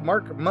me,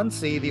 Mark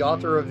Muncy, the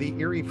author of the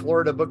Erie,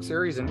 Florida book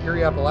series in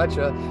Erie,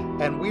 Appalachia,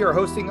 and we are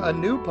hosting a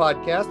new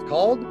podcast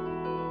called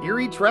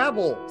Erie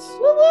Travels.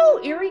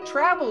 Woo-woo! Erie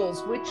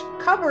Travels, which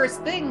covers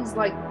things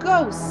like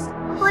ghosts,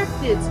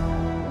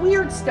 cryptids,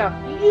 weird stuff,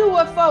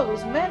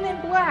 UFOs, men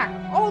in black,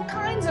 all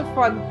kinds of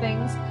fun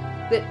things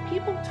that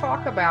people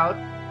talk about,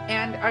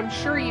 and I'm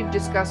sure you've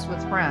discussed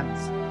with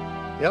friends.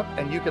 Yep,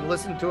 and you can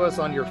listen to us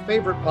on your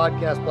favorite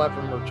podcast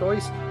platform of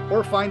choice,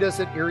 or find us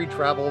at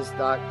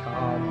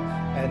erietravels.com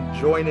and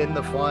join in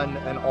the fun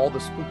and all the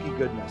spooky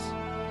goodness.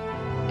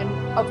 And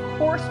of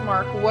course,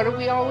 Mark, what do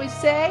we always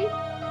say?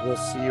 We'll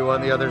see you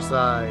on the other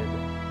side.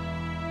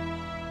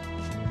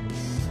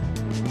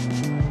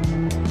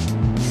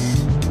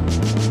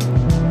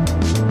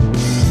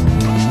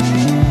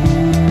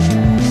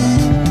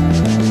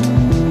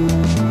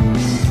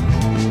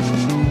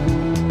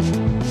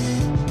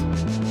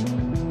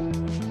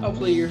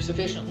 Hopefully you're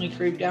sufficiently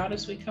creeped out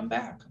as we come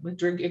back with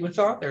Drinking with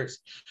Authors.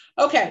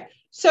 Okay,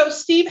 so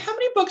Steve, how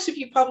many books have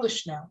you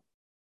published now?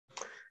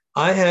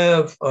 I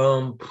have,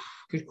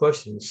 good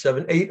question,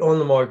 7, 8 on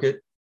the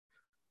market.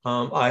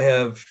 I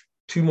have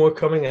 2 more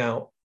coming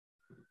out.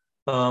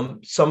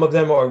 Some of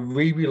them are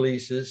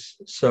re-releases,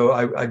 so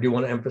I do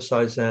want to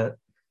emphasize that.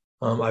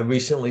 I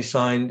recently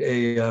signed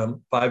a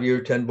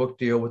 5-year, 10-book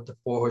deal with the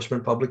Four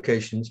Horsemen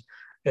Publications,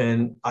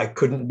 and I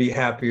couldn't be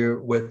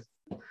happier with.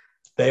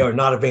 They are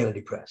not a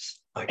vanity press.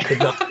 I could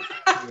not.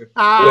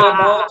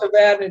 Not a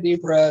vanity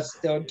press.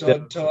 Dun,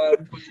 dun,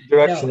 dun.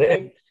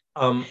 Direction.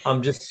 No.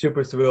 I'm just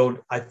super thrilled.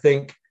 I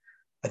think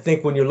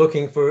when you're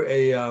looking for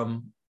a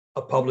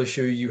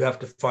publisher, you have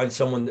to find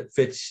someone that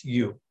fits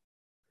you,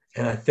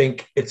 and I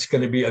think it's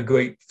going to be a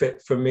great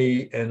fit for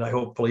me, and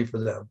hopefully for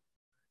them.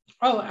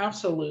 Oh,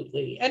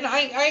 absolutely. And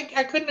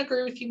I couldn't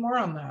agree with you more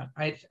on that.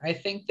 I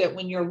think that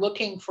when you're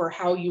looking for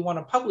how you want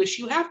to publish,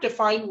 you have to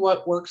find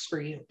what works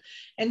for you.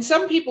 And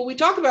some people, we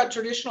talk about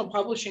traditional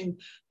publishing,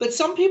 but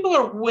some people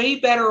are way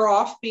better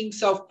off being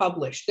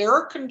self-published. There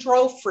are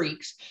control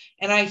freaks.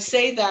 And I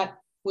say that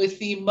with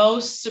the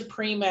most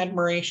supreme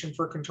admiration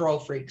for control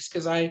freaks,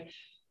 because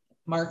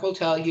Mark will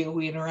tell you,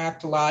 we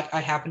interact a lot.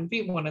 I happen to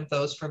be one of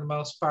those for the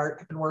most part.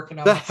 I've been working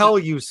on the hell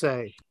you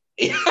say.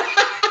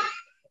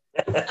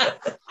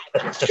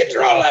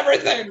 Control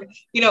everything,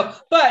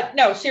 but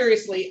no,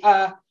 seriously,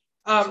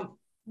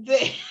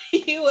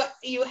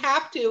 you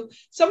have to.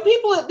 Some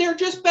people, they're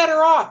just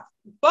better off,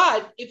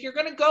 but if you're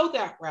going to go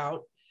that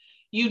route,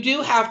 you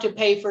do have to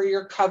pay for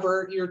your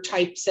cover, your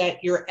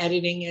typeset, your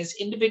editing as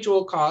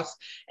individual costs,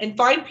 and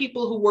find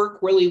people who work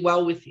really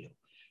well with you,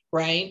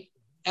 right?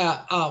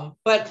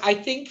 But I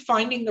think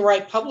finding the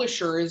right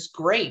publisher is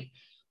great.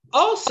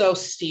 Also,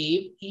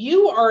 Steve,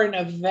 you are an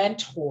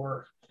event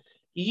whore.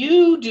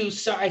 You do,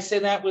 so I say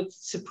that with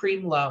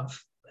supreme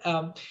love.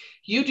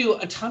 You do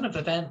a ton of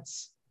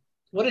events.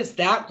 What is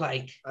that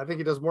like? I think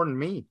he does more than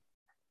me.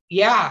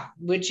 Yeah,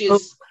 which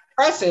is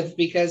impressive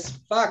because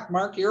fuck,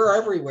 Mark, you're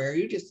everywhere.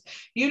 You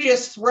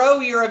just throw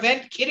your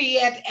event kitty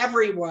at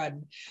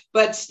everyone.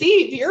 But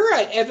Steve, you're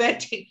an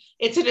event.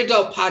 It's an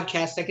adult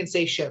podcast. I can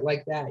say shit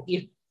like that.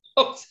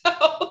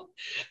 So,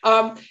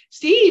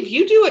 Steve,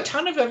 you do a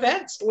ton of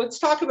events. Let's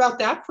talk about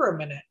that for a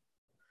minute.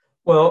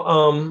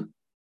 Well,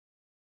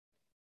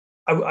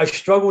 I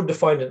struggled to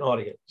find an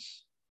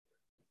audience,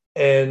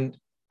 and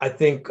I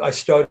think I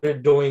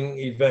started doing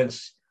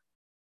events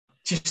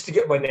just to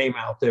get my name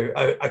out there.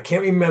 I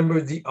can't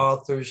remember the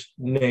author's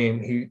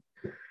name.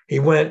 He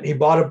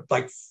bought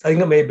I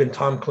think it may have been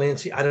Tom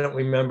Clancy. I don't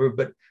remember,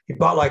 but he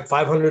bought like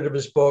 500 of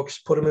his books,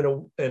 put them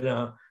in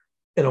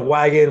a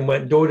wagon,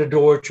 went door to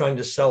door trying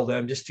to sell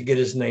them just to get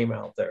his name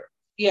out there.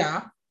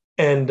 Yeah.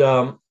 And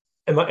am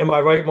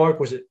I right, Mark?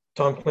 Was it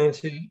Tom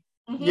Clancy?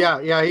 Mm-hmm.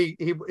 Yeah.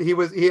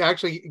 He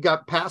actually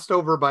got passed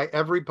over by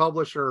every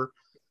publisher,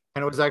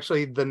 and it was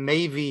actually the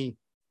Navy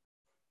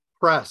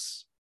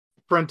press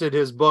printed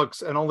his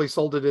books and only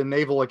sold it in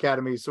naval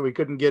academies, so he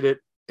couldn't get it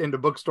into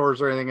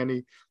bookstores or anything. And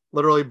he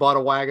literally bought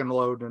a wagon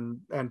load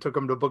and took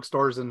them to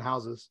bookstores and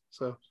houses.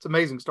 So it's an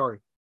amazing story,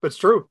 but it's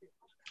true.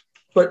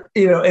 But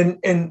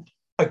and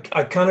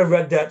I kind of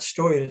read that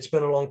story, and it's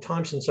been a long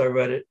time since I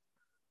read it,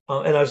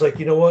 and I was like,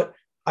 you know what?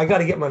 I got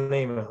to get my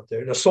name out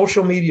there. Now,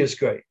 social media is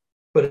great,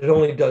 but it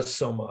only does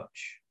so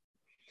much.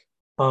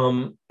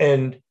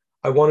 And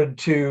I wanted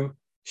to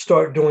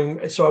start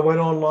doing. So I went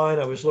online.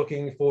 I was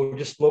looking for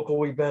just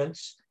local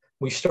events.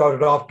 We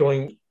started off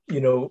doing,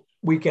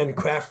 weekend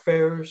craft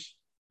fairs.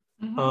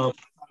 Mhm.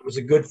 It was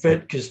a good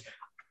fit because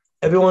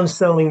everyone's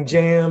selling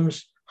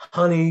jams,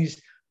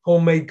 honeys,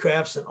 homemade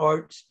crafts and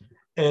arts,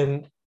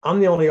 and I'm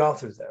the only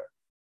author there.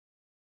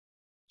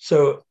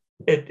 So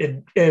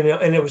and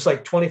it was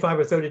like $25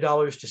 or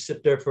 $30 to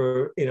sit there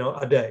for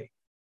a day,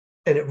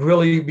 and it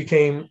really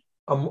became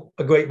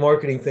a great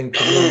marketing thing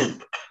for me.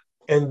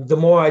 And the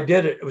more I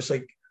did it, it was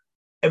like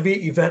every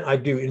event I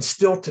do, and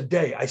still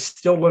today, I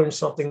still learned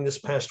something this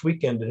past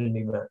weekend at an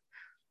event.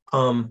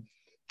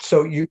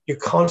 So you're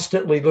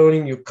constantly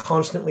learning, you're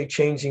constantly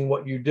changing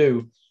what you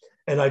do.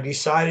 And I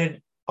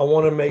decided I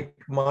want to make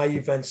my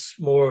events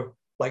more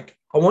like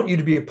I want you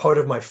to be a part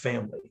of my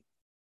family.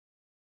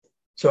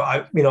 So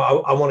I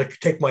want to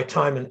take my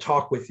time and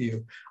talk with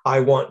you. I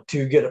want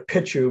to get a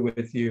picture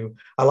with you.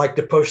 I like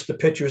to post the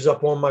pictures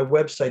up on my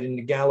website in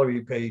the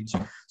gallery page.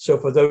 So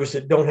for those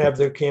that don't have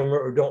their camera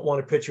or don't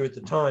want a picture at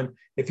the time,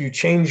 if you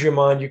change your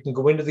mind, you can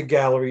go into the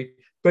gallery,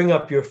 bring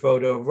up your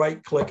photo,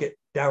 right click it,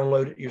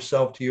 download it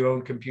yourself to your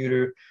own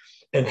computer,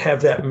 and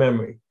have that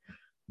memory.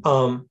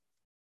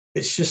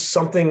 It's just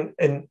something,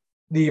 and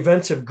the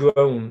events have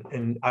grown,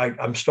 and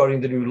I'm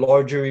starting to do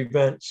larger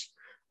events.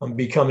 I'm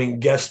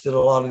becoming guest at a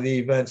lot of the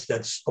events.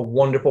 That's a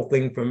wonderful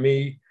thing for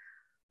me.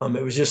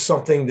 It was just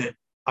something that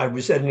I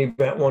was at an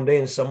event one day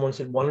and someone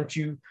said, why don't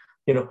you,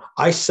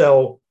 I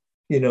sell,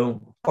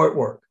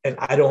 artwork, and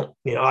I don't,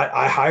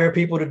 I hire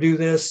people to do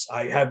this.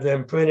 I have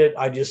them printed.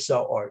 I just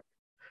sell art,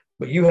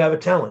 but you have a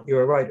talent.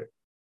 You're a writer.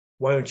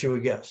 Why aren't you a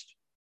guest?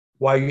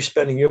 Why are you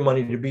spending your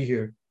money to be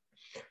here?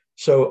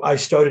 So I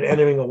started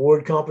entering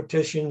award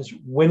competitions,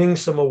 winning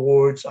some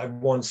awards. I've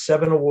won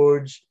 7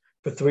 awards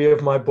for 3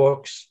 of my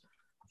books.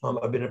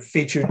 I've been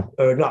featured,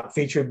 or not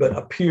featured, but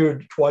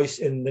appeared twice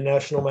in the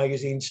national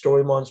magazine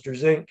Story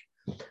Monsters Inc.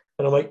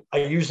 And I'm like, I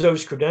use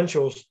those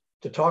credentials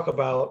to talk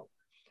about,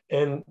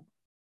 and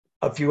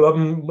a few of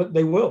them,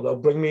 they'll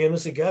bring me in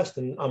as a guest,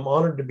 and I'm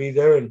honored to be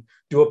there and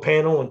do a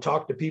panel and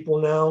talk to people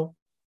now.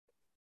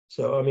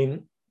 So, I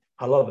mean,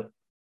 I love it.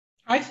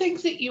 I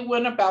think that you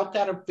went about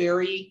that a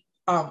very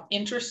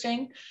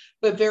interesting,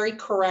 but very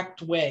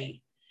correct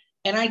way.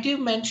 And I do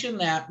mention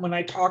that when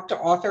I talk to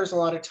authors a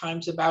lot of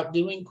times about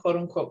doing quote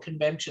unquote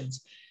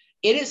conventions.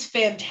 It is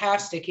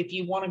fantastic if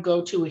you want to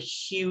go to a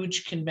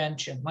huge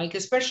convention, like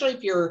especially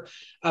if you're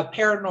a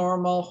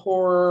paranormal,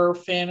 horror,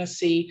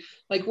 fantasy,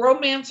 like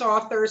romance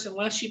authors,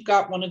 unless you've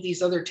got one of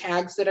these other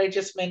tags that I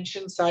just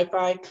mentioned,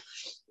 sci-fi,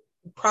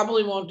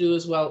 probably won't do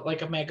as well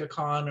like a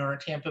MegaCon or a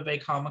Tampa Bay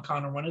Comic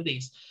Con or one of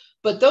these.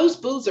 But those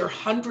booths are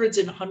hundreds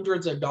and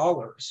hundreds of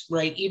dollars,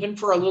 right? Even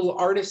for a little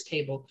artist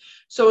table.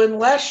 So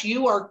unless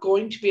you are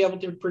going to be able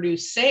to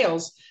produce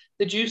sales,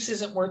 the juice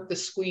isn't worth the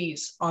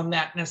squeeze on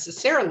that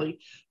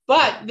necessarily.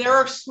 But there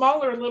are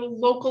smaller little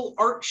local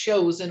art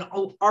shows and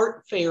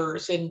art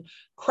fairs and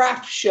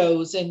craft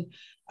shows. And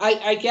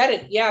I get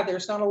it. Yeah,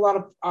 there's not a lot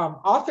of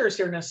authors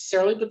there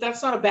necessarily, but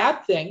that's not a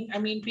bad thing. I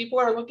mean, people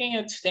are looking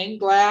at stained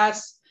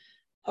glass,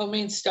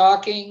 homemade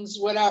stockings,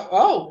 a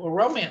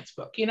romance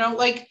book,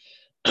 like,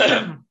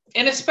 and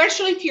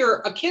especially if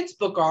you're a kid's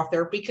book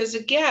author, because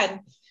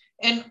again,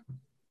 and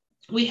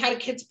we had a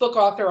kid's book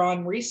author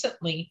on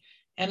recently,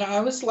 and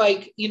I was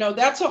like,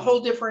 that's a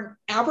whole different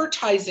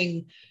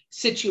advertising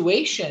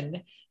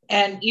situation,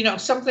 and,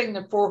 something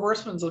that Four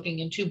Horsemen's looking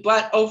into.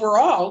 But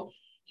overall,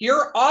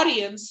 your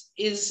audience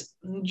is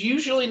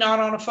usually not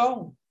on a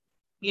phone.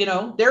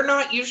 They're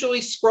not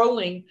usually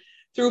scrolling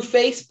through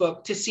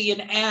Facebook to see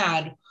an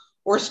ad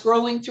or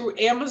scrolling through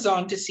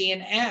Amazon to see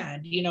an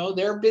ad.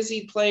 They're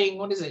busy playing,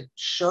 what is it,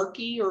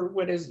 Sharky, or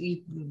what is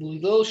it,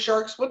 Little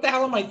Sharks? What the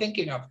hell am I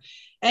thinking of?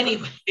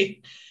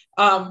 Anyway,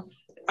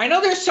 I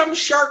know there's some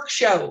shark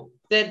show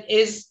that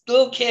is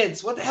little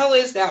kids. What the hell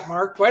is that,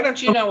 Mark? Why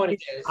don't you know what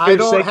it is? I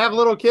don't have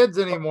little kids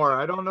anymore.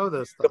 I don't know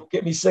this stuff. Don't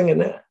get me singing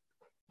that.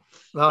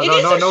 No,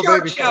 no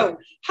baby show.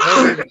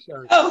 No baby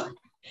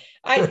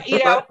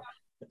shark.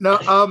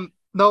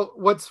 No.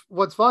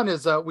 What's fun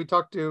is we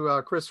talked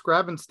to Chris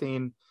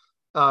Gravenstein,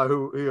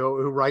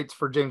 who writes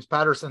for James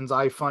Patterson's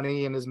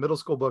iFunny and his middle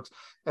school books,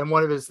 and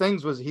one of his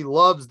things was he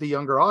loves the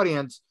younger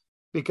audience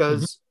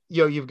because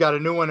you've got a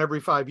new one every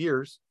 5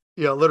 years.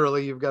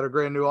 Literally, you've got a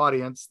brand new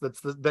audience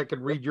that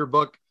could read your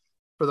book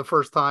for the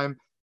first time.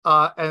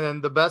 And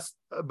then the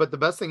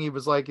best thing he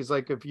was like, is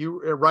like, if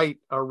you write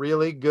a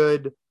really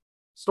good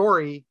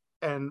story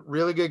and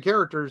really good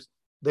characters,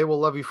 they will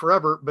love you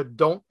forever. But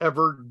don't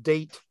ever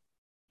date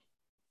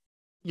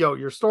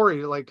your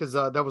story, like, because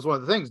that was one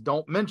of the things.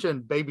 Don't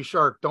mention Baby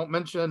Shark. Don't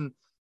mention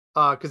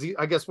because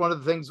I guess one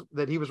of the things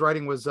that he was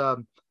writing was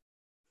talking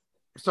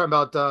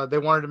about they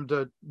wanted him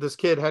to. This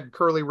kid had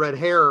curly red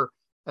hair,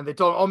 and they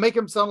told him, "Oh, make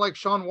him sound like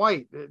Shaun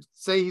White.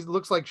 Say he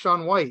looks like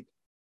Shaun White."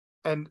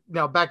 And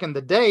now, back in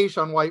the day,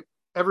 Shaun White,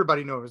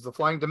 everybody knew, he was the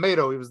Flying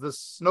Tomato. He was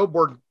this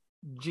snowboard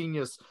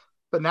genius.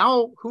 But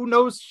now, who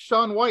knows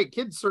Shaun White?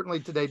 Kids certainly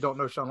today don't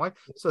know Shaun White.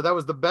 So that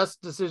was the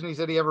best decision he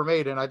said he ever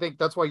made, and I think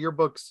that's why your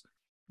books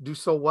do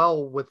so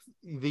well with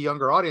the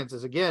younger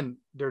audiences. Again,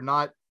 they're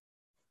not,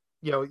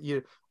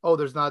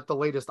 there's not the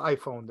latest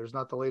iPhone, there's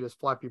not the latest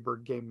Flappy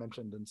Bird game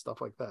mentioned and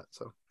stuff like that.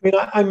 So I mean,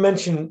 I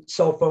mentioned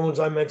cell phones,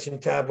 I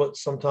mentioned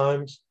tablets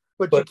sometimes,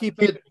 but you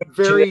keep it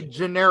very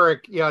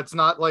generic. Yeah, it's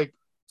not like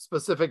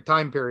specific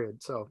time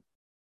period. So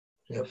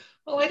yep.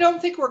 Well, I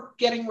don't think we're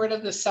getting rid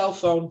of the cell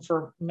phone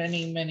for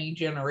many, many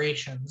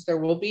generations. There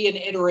will be an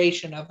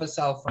iteration of a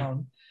cell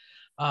phone,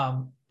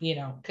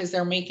 because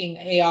they're making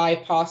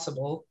AI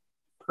possible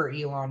per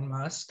Elon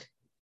Musk.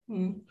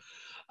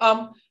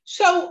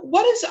 So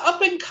what is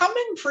up and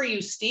coming for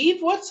you,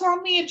 Steve? What's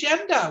on the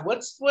agenda?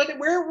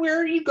 Where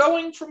are you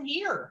going from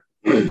here?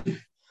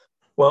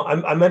 Well,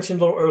 I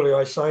mentioned a little earlier,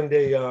 I signed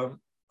a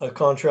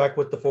contract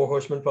with the Four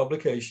Horsemen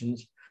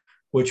Publications,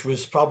 which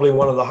was probably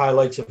one of the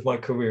highlights of my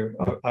career.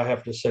 I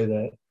have to say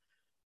that.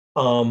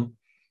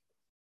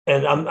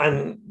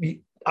 And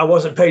I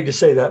wasn't paid to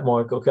say that,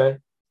 Mark. Okay.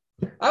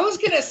 I was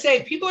gonna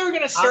say people are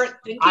gonna start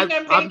thinking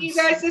I'm paying you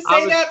guys to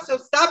say that, so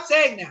stop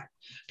saying that.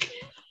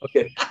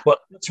 Okay. Well,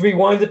 let's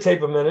rewind the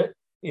tape a minute.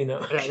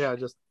 Yeah.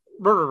 Just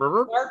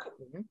Mark,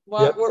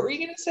 what were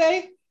you gonna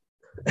say?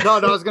 No, I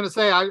was gonna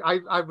say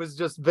I was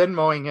just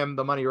Venmoing him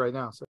the money right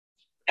now. So.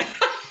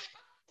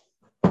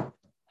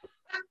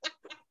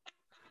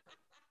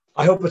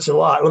 I hope it's a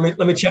lot.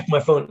 Let me check my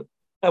phone.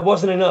 That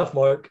wasn't enough,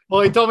 Mark. Well,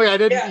 he told me I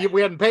didn't. Yeah.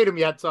 We hadn't paid him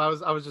yet, so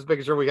I was just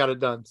making sure we got it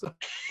done. So.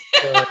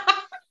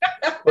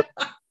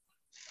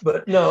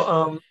 But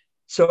no.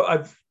 So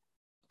I've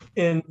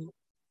in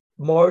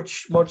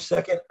March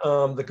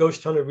 2nd, the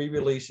Ghost Hunter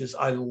re-releases.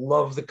 I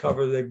love the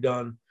cover they've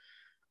done.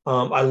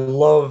 I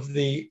love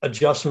the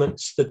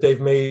adjustments that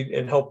they've made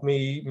and helped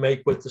me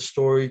make with the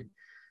story.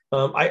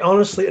 I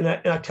honestly, and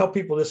I tell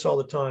people this all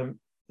the time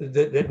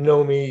that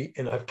know me,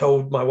 and I've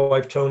told my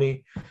wife,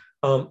 Tony,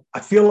 I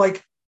feel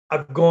like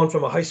I've gone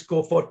from a high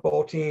school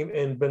football team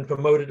and been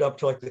promoted up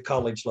to like the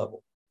college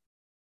level.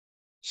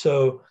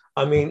 So,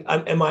 I mean,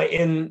 am I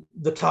in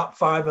the top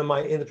 5? Am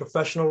I in the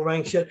professional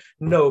ranks yet?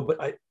 No,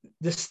 but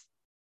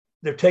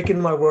they're taking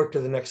my work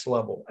to the next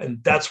level.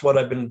 And that's what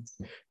I've been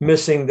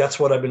missing. That's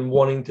what I've been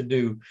wanting to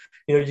do.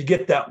 You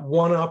get that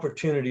one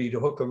opportunity to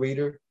hook a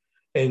reader.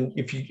 And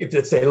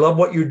if they love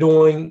what you're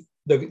doing,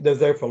 they're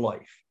there for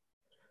life.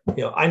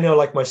 I know,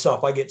 like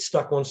myself, I get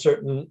stuck on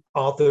certain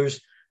authors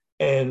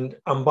and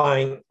I'm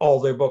buying all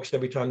their books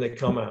every time they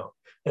come out.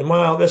 And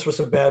wow, this was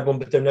a bad one,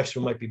 but their next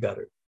one might be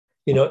better.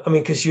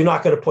 Because you're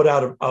not going to put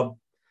out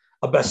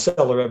a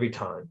bestseller every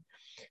time.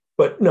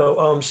 But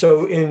no,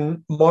 so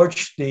in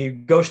March, the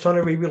Ghost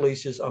Hunter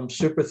re-releases. I'm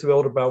super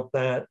thrilled about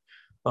that.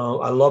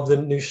 I love the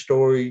new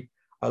story.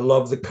 I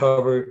love the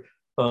cover.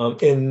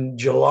 In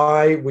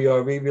July, we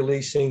are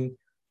re-releasing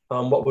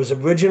what was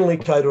originally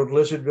titled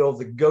Lizardville,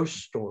 the Ghost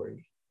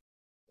Story.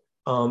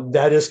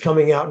 That is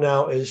coming out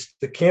now as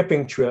The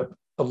Camping Trip,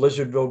 a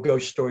Lizardville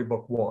Ghost Story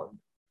Book 1.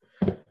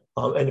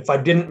 And if I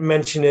didn't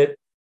mention it,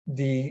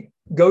 the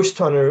Ghost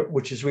Hunter,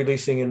 which is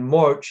releasing in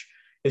March,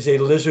 is a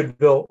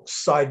Lizardville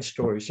side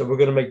story. So we're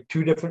going to make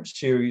 2 different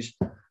series,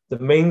 the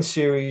main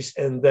series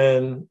and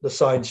then the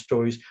side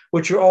stories,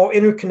 which are all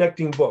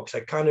interconnecting books.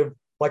 I kind of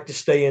like to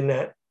stay in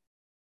that,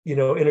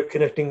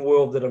 interconnecting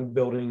world that I'm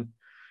building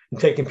and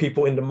taking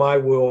people into my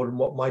world and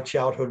what my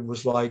childhood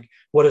was like,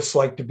 what it's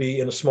like to be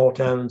in a small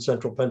town in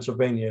central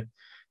Pennsylvania.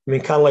 I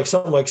mean, kind of like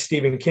something like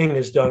Stephen King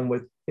has done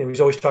with,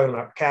 he's always talking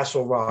about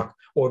Castle Rock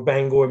or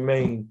Bangor,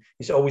 Maine.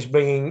 He's always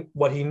bringing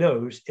what he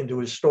knows into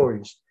his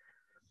stories.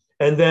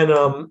 And then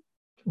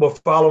we're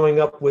following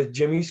up with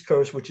Jimmy's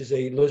Curse, which is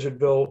a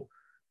Lizardville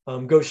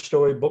Ghost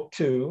Story Book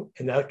 2,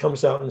 and that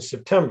comes out in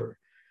September.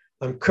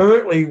 I'm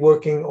currently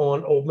working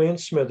on Old Man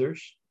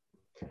Smithers.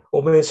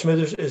 Old Man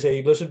Smithers is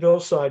a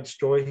Lizardville side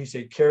story. He's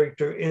a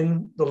character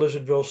in the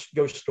Lizardville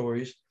ghost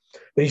stories,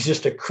 but he's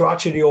just a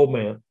crotchety old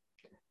man,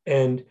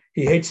 and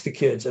he hates the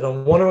kids. And I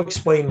want to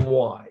explain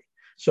why.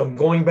 So I'm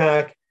going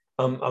back.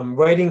 I'm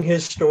writing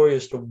his story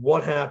as to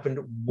what happened,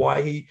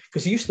 why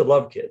because he used to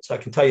love kids. I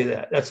can tell you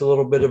that. That's a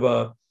little bit of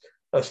a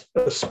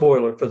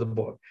spoiler for the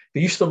book. He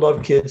used to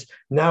love kids.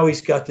 Now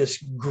he's got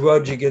this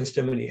grudge against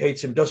him and he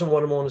hates him, doesn't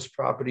want him on his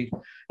property.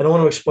 And I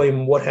want to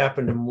explain what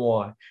happened and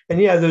why.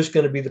 And yeah, there's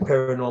going to be the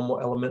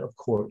paranormal element, of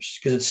course,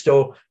 because it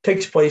still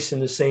takes place in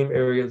the same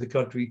area of the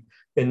country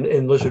in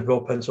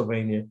Lizardville,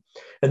 Pennsylvania.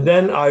 And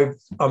then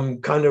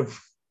I'm kind of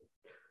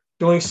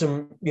doing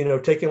some,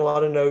 taking a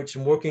lot of notes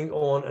and working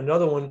on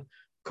another one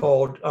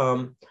called,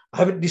 I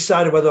haven't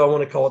decided whether I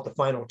want to call it the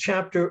final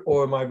chapter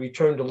or my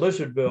return to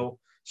Lizardville,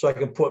 so I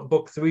can put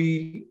book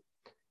 3,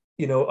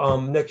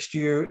 next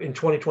year in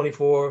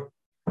 2024.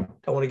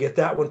 I want to get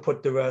that one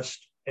put to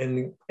rest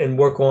and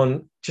work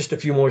on just a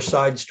few more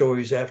side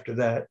stories after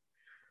that.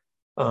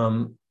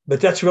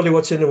 But that's really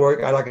what's in the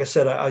work. Like I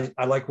said,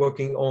 I like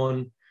working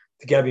on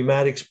the Gabby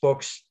Maddox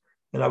books,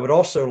 and I would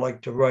also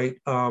like to write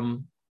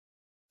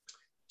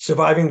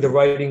Surviving the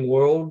Writing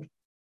World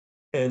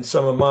and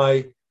some of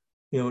my,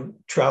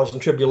 trials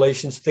and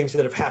tribulations, things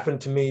that have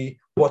happened to me,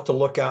 what to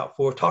look out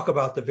for, talk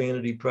about the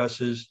vanity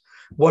presses,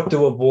 what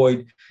to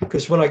avoid.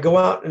 Because when I go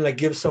out and I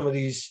give some of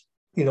these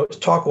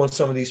talk on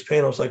some of these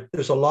panels, like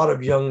there's a lot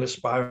of young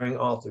aspiring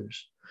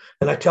authors.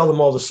 And I tell them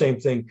all the same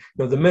thing.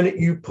 The minute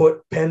you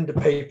put pen to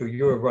paper,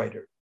 you're a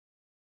writer.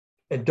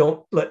 And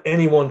don't let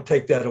anyone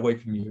take that away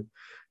from you.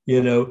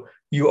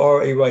 You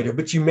are a writer,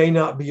 but you may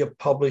not be a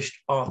published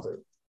author.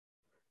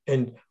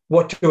 And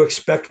what to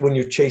expect when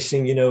you're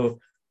chasing,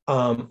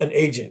 an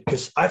agent,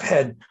 because I've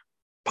had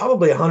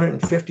probably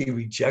 150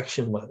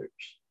 rejection letters.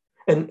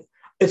 And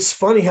it's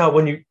funny how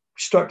when you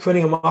start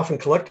printing them off and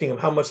collecting them,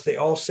 how much they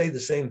all say the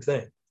same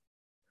thing.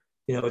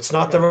 It's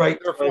not the right.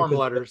 They're form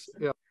letters.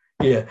 Yeah.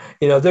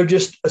 Yeah. They're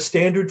just a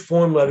standard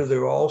form letter. They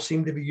all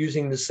seem to be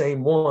using the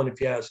same one, if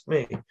you ask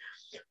me.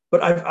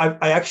 But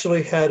I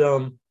actually had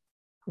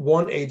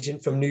one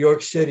agent from New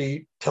York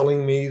City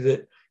telling me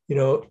that,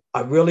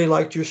 I really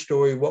liked your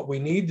story. What we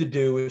need to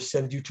do is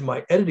send you to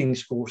my editing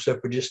school, so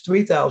for just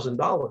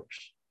 $3,000.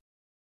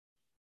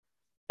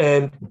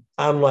 And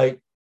I'm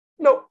like,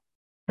 nope,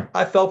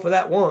 I fell for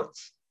that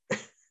once.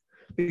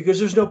 Because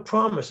there's no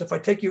promise. If I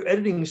take your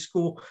editing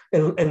school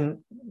and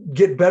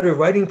get better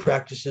writing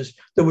practices,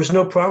 there was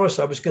no promise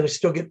I was going to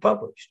still get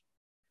published.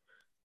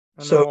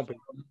 So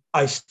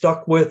I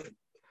stuck with,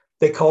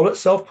 they call it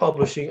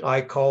self-publishing.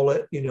 I call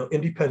it,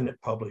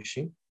 independent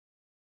publishing.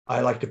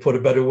 I like to put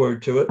a better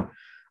word to it.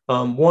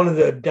 One of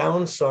the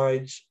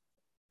downsides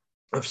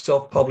of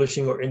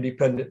self-publishing or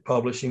independent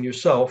publishing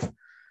yourself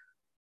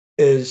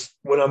is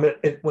when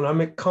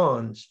I'm at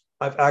cons,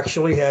 I've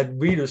actually had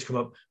readers come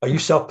up, are you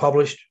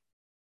self-published?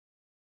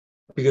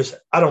 Because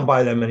I don't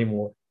buy them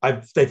anymore.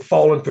 They've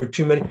fallen for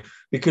too many,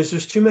 because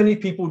there's too many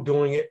people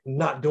doing it,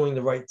 not doing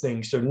the right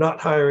things. They're not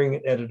hiring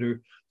an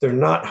editor. They're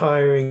not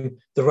hiring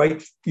the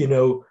right,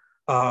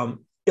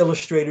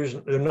 illustrators.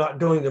 They're not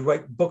doing the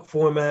right book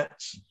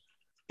formats.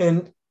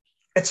 And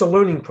it's a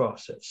learning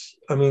process.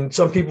 I mean,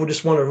 some people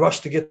just want to rush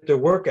to get their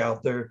work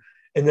out there,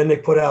 and then they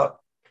put out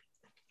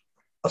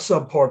a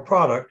subpar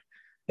product.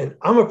 And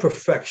I'm a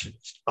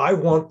perfectionist. I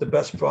want the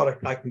best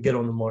product I can get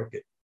on the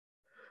market.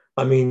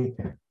 I mean,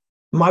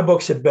 my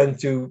books have been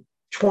through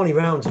 20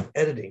 rounds of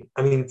editing.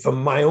 I mean,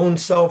 from my own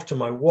self to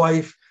my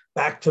wife,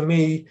 back to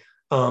me,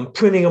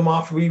 printing them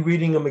off,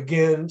 rereading them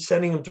again,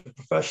 sending them to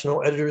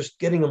professional editors,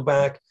 getting them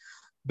back.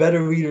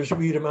 Better readers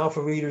read them,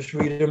 alpha readers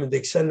read them, and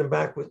they send them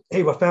back with,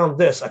 hey, I found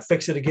this, I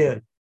fix it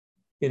again,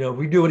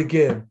 redo it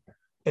again.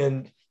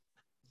 And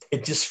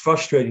it's just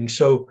frustrating.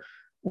 So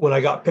when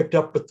I got picked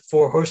up with the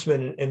Four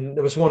Horsemen, and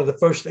it was one of the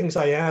first things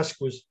I asked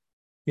was,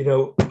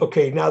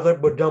 okay, now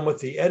that we're done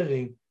with the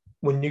editing,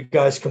 when you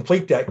guys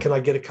complete that, can I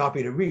get a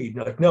copy to read?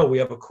 And like, no, we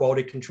have a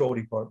quality control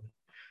department.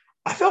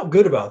 I felt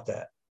good about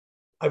that.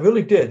 I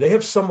really did. They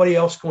have somebody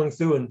else going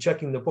through and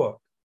checking the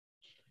book.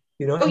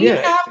 Well, you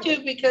have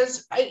to,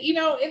 because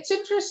it's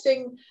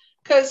interesting,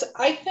 because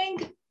I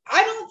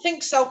don't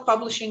think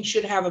self-publishing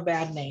should have a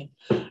bad name.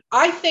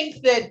 I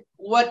think that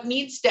what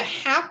needs to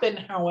happen,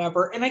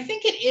 however, and I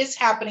think it is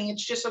happening,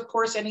 it's just, of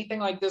course,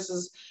 anything like this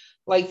is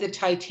like the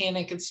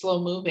Titanic, it's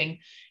slow moving,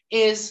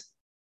 is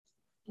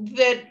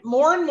that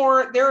more and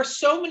more, there are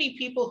so many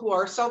people who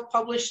are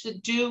self-published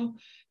that do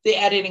the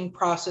editing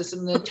process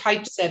and the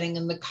typesetting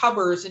and the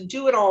covers and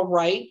do it all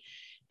right.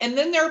 And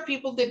then there are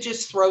people that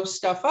just throw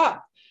stuff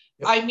up.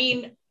 I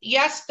mean,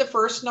 yes, the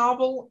first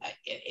novel,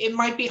 it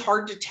might be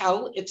hard to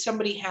tell if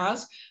somebody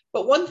has,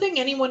 but one thing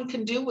anyone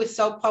can do with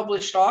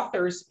self-published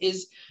authors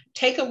is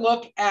take a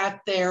look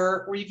at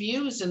their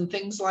reviews and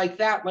things like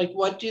that. Like,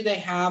 what do they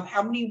have?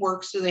 How many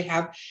works do they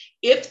have?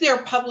 If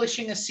they're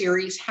publishing a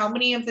series, how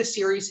many of the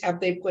series have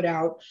they put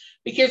out?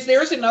 Because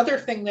there's another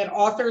thing that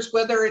authors,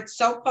 whether it's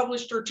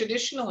self-published or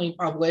traditionally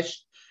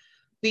published,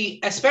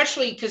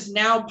 especially because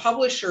now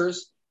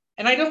publishers,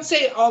 and I don't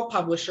say all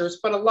publishers,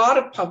 but a lot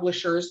of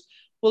publishers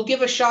will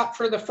give a shot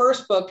for the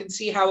first book and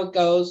see how it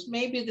goes,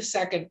 maybe the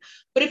second.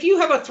 But if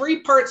you have a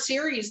 3-part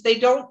series, they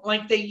don't,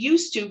 like they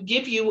used to,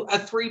 give you a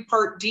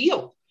 3-part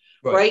deal,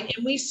 right?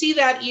 And we see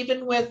that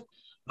even with,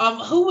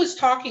 who was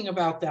talking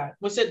about that?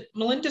 Was it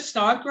Melinda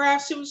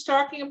Snodgrass who was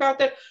talking about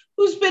that?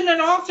 Who's been an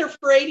author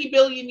for 80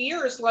 billion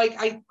years? Like,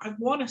 I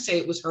want to say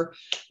it was her.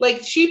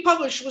 Like, she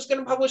was going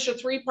to publish a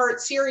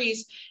 3-part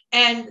series,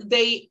 and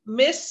they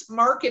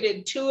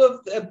mismarketed 2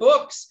 of the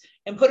books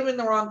and put them in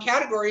the wrong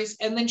categories.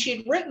 And then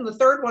she'd written the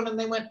 3rd one, and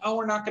they went, oh,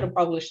 we're not going to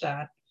publish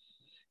that.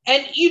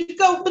 And you'd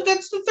go, but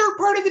that's the 3rd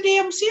part of the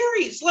damn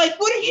series. Like,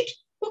 what are you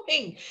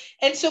doing?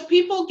 And so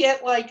people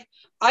get like,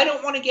 I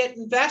don't want to get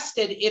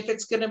invested if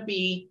it's going to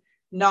be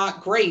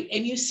not great.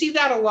 And you see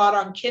that a lot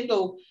on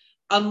Kindle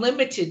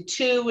Unlimited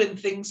too, and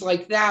things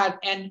like that.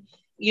 And,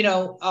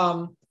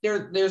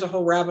 there's a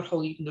whole rabbit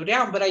hole you can go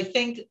down. But I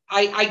think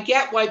I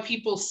get why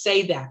people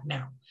say that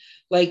now.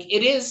 Like,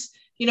 it is,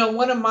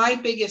 one of my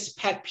biggest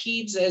pet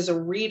peeves as a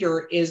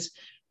reader is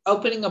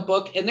opening a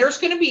book, and there's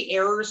going to be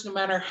errors no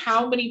matter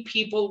how many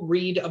people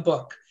read a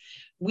book.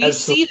 We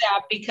see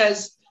that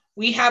because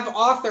we have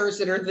authors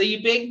that are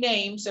the big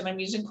names, and I'm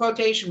using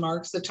quotation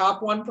marks, the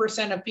top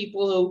 1% of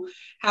people who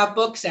have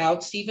books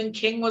out. Stephen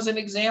King was an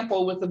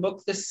example with the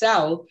book The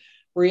Cell,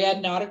 where he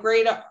had not a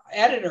great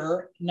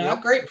editor,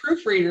 not great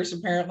proofreaders,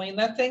 apparently, and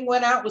that thing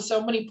went out with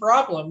so many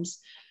problems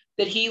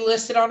that he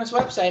listed on his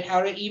website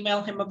how to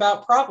email him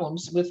about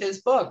problems with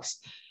his books,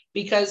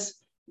 because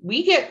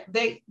we get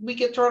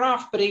thrown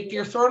off. But if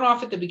you're thrown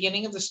off at the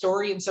beginning of the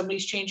story and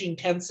somebody's changing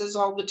tenses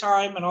all the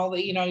time and all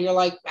the, you're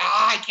like,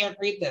 I can't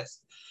read this.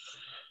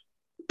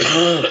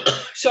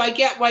 So I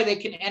get why they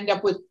can end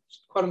up with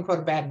quote unquote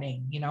a bad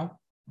name,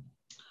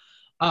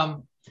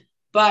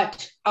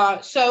 But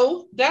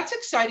so that's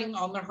exciting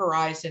on the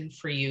horizon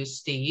for you,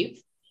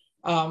 Steve.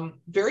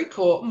 Very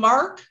cool.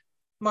 Mark,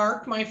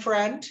 my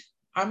friend,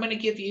 I'm going to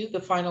give you the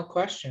final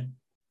question.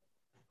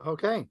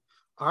 Okay.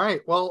 All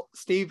right. Well,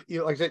 Steve,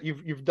 like I said,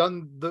 you've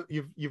done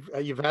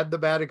you've had the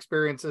bad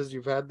experiences,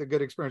 you've had the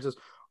good experiences.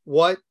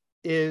 What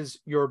is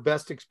your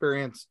best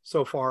experience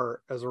so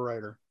far as a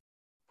writer?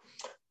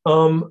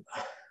 I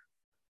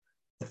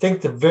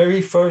think the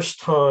very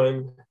first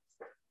time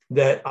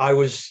that I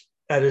was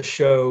at a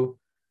show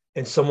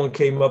and someone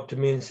came up to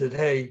me and said,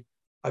 "Hey,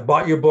 I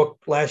bought your book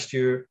last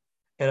year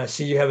and I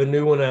see you have a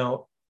new one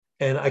out,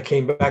 and I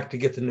came back to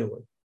get the new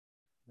one."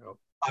 Yep.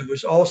 I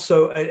was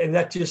also, and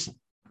that just,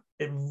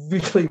 it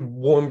really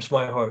warms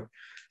my heart.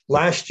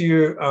 Last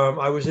year,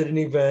 I was at an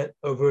event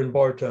over in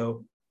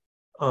Bartow.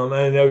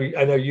 I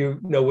know you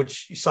know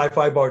which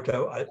Sci-Fi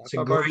Bartow. It's a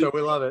great. Bartow,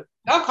 we love it.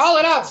 Oh, call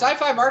it out,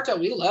 Sci-Fi Bartow.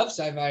 We love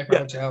Sci-Fi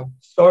Bartow.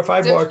 Sci-Fi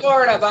It's Bartow. in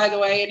Florida, by the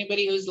way.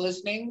 Anybody who's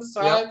listening,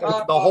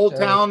 The whole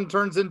town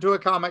turns into a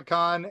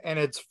Comic-Con, and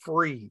it's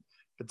free.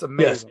 It's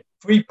amazing. Yes,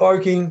 free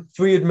parking,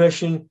 free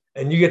admission,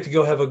 and you get to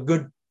go have a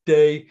good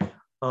day.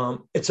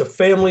 It's a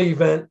family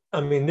event. I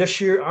mean, this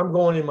year I'm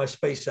going in my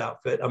space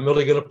outfit. I'm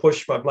really going to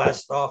push my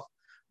blast off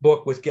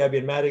book with Gabby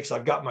and Maddox.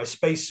 I've got my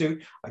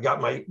spacesuit. I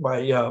got my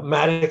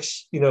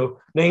Maddox,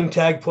 name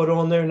tag put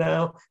on there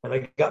now, and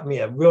I got me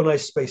a real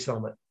nice space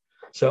helmet.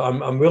 So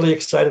I'm really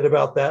excited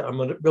about that. I'm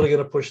really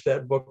going to push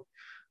that book.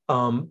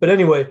 But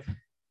anyway,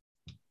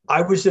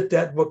 I was at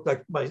that book,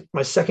 like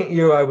my second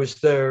year I was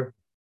there.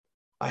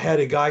 I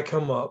had a guy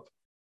come up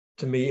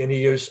to me and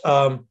he goes,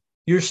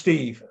 "You're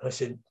Steve." I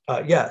said,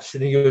 "Yes."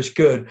 And he goes,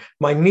 "Good.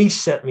 My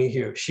niece sent me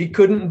here. She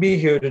couldn't be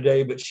here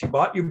today, but she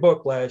bought your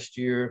book last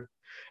year.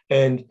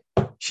 And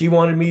she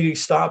wanted me to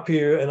stop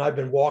here. And I've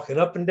been walking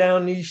up and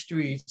down these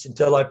streets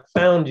until I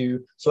found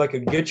you so I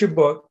could get your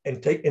book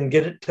and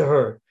get it to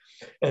her."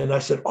 And I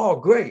said, "Oh,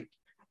 great."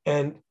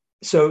 And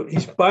so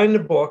he's buying the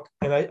book.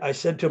 And I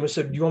said to him, I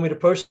said, "Do you want me to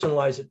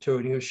personalize it to her?"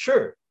 And he goes,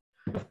 "Sure."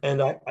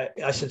 And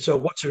I said, "So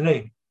what's her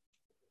name?"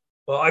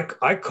 "Well,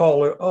 I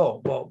call her."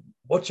 "Oh, well,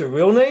 what's her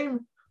real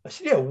name?" I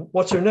said, "Yeah,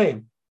 what's her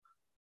name?"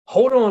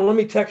 "Hold on, let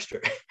me text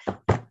her."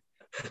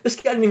 This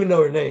guy didn't even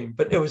know her name,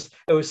 but it was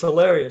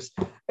hilarious.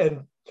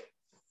 And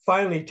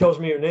finally he tells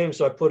me her name,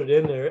 so I put it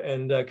in there,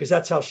 and because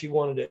that's how she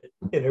wanted it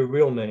in her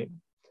real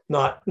name,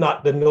 not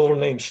the middle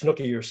name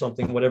Snooky or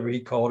something, whatever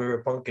he called her,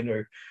 or Pumpkin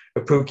or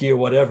Pookie or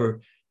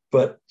whatever.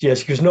 But yeah,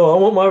 she goes, "No, I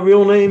want my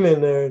real name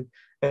in there."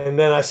 And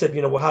then I said,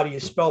 "Well, how do you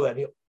spell that?" And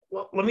he goes,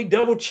 "Well, let me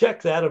double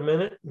check that a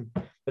minute."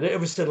 But it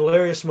was a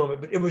hilarious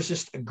moment, but it was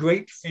just a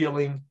great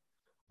feeling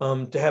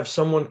to have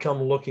someone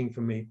come looking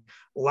for me.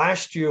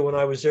 Last year when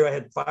I was there, I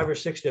had 5 or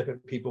 6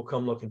 different people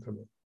come looking for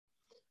me.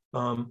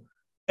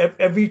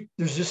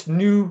 There's just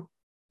new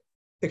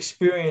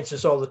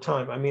experiences all the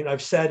time. I mean,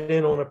 I've sat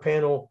in on a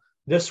panel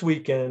this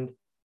weekend.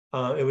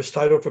 It was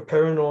titled for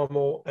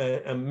paranormal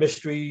and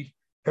mystery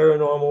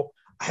paranormal.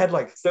 I had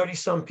like 30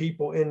 some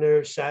people in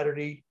there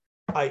Saturday.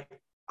 I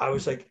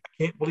was like, I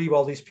can't believe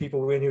all these people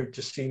were in here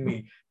to see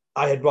me.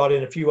 I had brought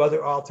in a few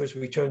other authors.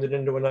 We turned it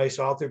into a nice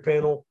author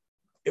panel.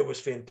 It was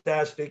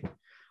fantastic.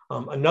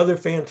 Another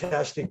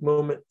fantastic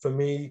moment for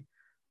me.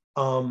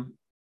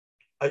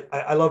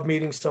 I love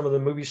meeting some of the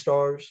movie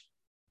stars.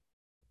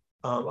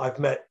 I've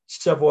met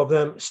several of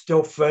them,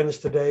 still friends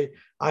today.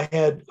 I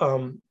had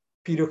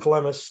Peter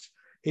Clemis.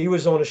 He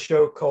was on a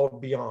show called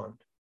Beyond.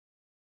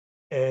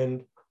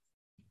 And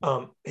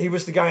he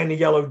was the guy in the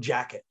yellow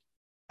jacket.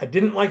 I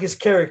didn't like his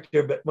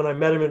character, but when I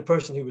met him in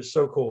person, he was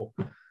so cool.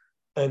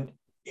 And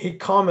he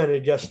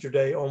commented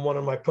yesterday on one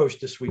of my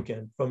posts this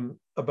weekend from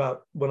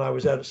about when I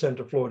was out at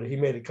Central Florida. He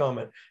made a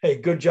comment, "Hey,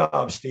 good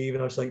job, Steve."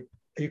 And I was like,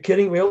 "Are you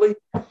kidding, really?"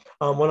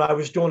 When I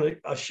was doing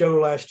a show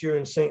last year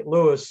in St.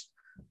 Louis,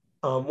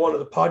 one of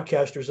the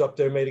podcasters up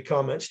there made a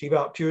comment, "Steve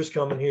Altier's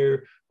coming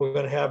here. We're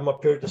going to have him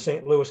up here at the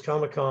St. Louis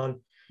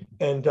Comic-Con."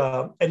 And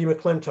Eddie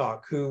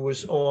McClintock, who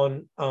was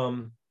on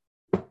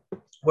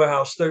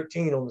Warehouse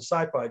 13 on the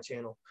Sci-Fi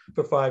Channel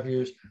for 5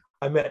 years,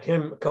 I met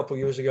him a couple of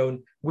years ago,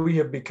 and we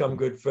have become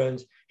good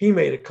friends. He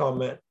made a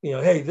comment,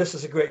 "Hey, this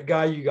is a great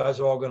guy. You guys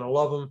are all going to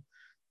love him."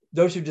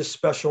 Those are just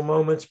special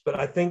moments. But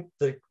I think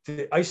the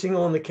icing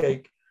on the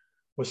cake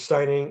was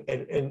signing,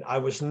 and I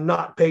was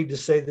not paid to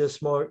say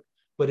this, Mark,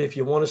 but if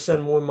you want to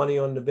send more money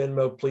on the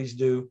Venmo, please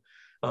do.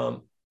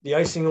 The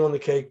icing on the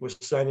cake was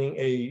signing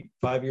a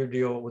 5-year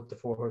deal with the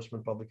Four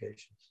Horsemen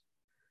Publications.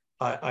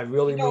 I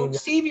really mean,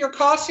 Steve, you're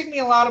costing me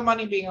a lot of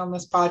money being on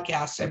this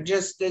podcast.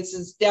 This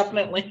is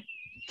definitely.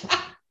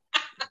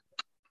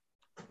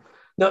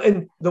 Now,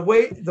 and the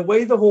way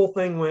the whole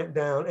thing went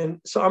down,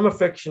 and so I'm a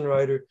fiction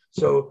writer,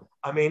 so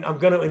I mean I'm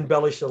going to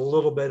embellish a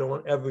little bit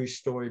on every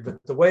story, but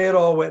the way it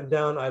all went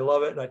down, I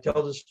love it, and I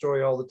tell the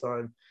story all the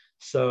time.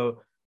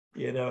 So,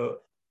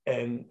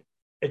 and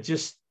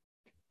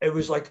it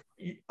was like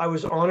I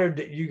was honored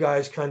that you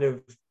guys kind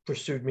of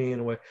pursued me in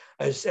a way,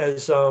 as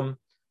the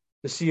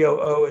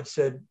COO had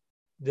said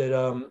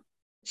that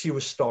she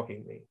was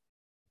stalking me,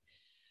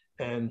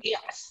 and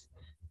Yes.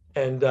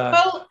 and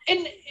Well,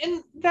 and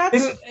that's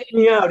didn't kick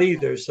me out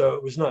either, so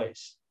it was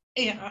nice.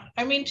 Yeah,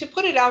 I mean, to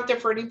put it out there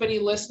for anybody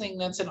listening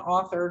that's an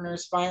author, an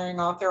aspiring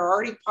author,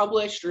 already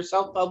published or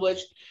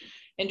self-published,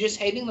 and just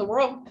hating the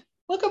world,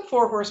 look up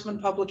Four Horsemen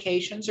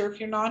Publications, or if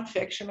you're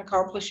nonfiction,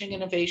 Accomplishing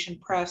Innovation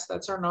Press.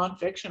 That's our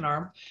nonfiction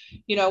arm.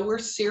 We're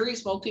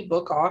series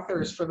multi-book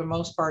authors for the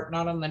most part,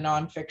 not on the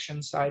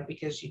nonfiction side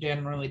because you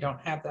generally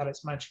don't have that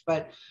as much.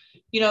 But,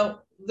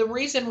 the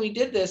reason we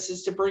did this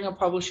is to bring a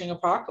publishing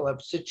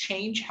apocalypse, to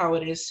change how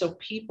it is so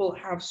people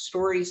have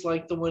stories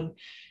like the one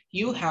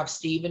you have,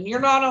 Steve. And you're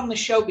not on the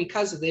show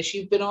because of this.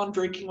 You've been on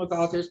Drinking with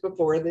Authors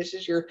before. This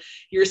is your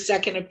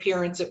second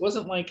appearance. It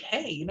wasn't like,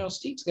 hey,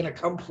 Steve's going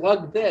to come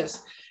plug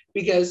this,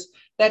 because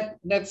that's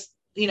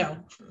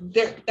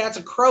that's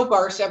a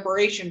crowbar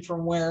separation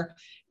from where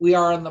we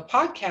are on the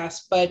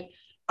podcast. But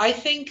I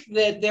think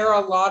that there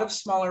are a lot of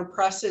smaller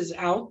presses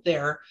out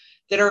there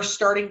that are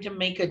starting to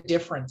make a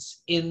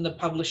difference in the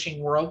publishing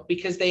world,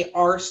 because they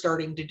are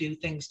starting to do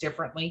things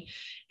differently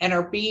and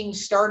are being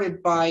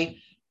started by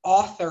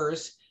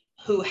authors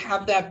who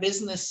have that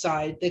business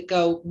side that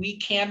go, we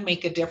can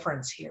make a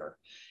difference here.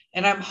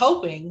 And I'm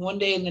hoping one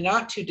day in the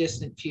not too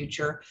distant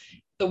future,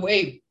 the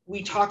way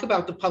we talk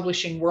about the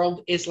publishing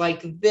world is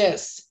like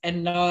this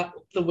and not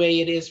the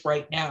way it is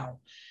right now,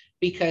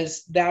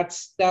 because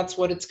that's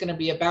what it's going to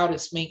be about,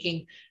 is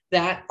making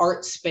that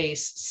art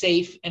space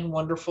safe and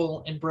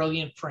wonderful and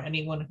brilliant for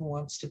anyone who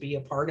wants to be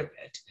a part of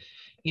it,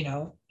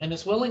 and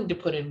is willing to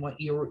put in what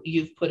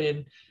you've put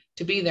in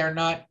to be there,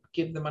 not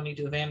give the money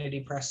to the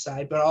vanity press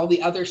side, but all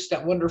the other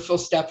stuff, wonderful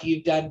stuff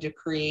you've done to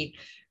create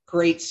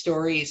great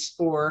stories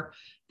for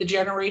the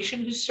generation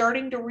who's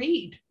starting to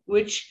read,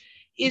 which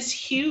is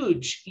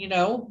huge.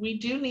 We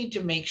do need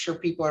to make sure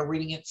people are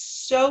reading.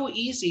 It's so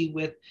easy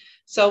with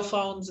cell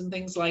phones and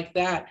things like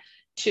that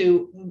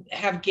to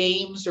have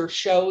games or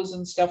shows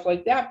and stuff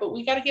like that, but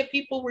we got to get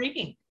people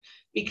reading,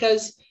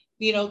 because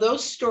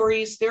those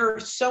stories, there are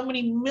so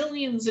many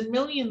millions and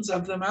millions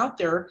of them out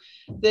there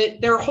that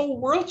there are whole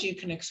worlds you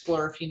can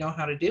explore if you know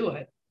how to do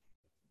it.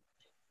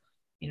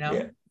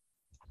 Yeah.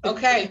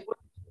 Okay.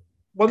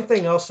 One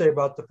thing I'll say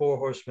about the Four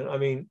Horsemen, I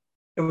mean,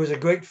 it was a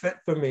great fit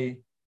for me,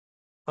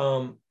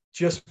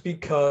 just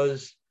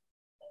because,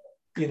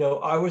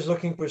 I was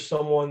looking for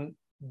someone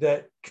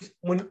that,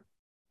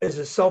 as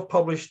a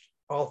self-published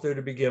author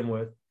to begin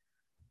with,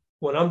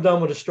 when I'm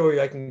done with a story,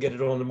 I can get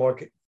it on the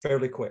market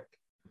fairly quick.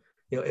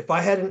 If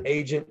I had an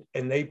agent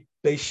and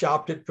they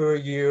shopped it for a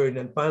year and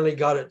then finally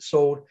got it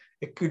sold,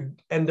 it could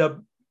end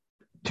up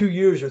 2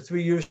 years or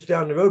 3 years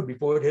down the road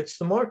before it hits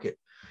the market.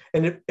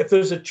 And if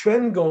there's a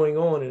trend going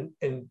on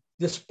and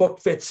this book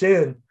fits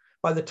in,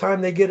 by the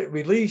time they get it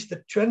released,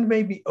 the trend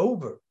may be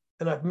over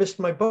and I've missed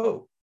my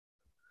boat.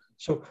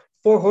 So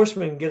Four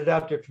Horsemen get it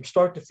out there from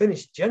start to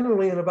finish,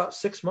 generally in about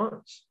 6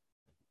 months.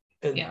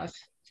 And yes,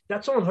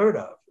 that's unheard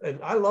of. And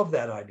I love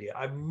that idea.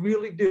 I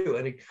really do.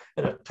 And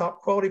a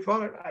top quality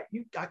product,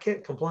 I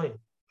can't complain.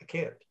 I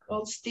can't.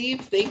 Well,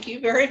 Steve, thank you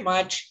very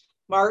much.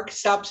 Mark,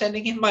 stop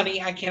sending him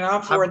money. I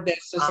cannot afford this.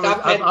 So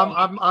stop.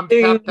 I'm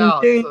tapped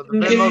out. So the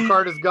Venmo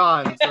card is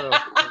gone. So.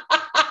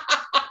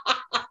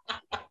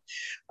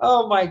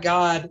 Oh my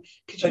God.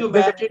 Could you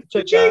imagine?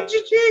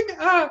 Cha-ching.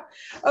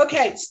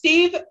 Okay,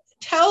 Steve,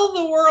 tell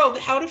the world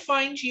how to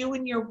find you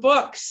and your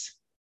books.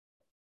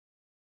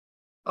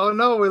 Oh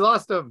no, we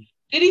lost him.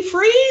 Did he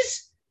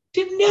freeze?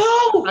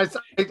 No. I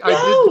did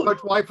too much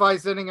Wi-Fi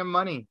sending him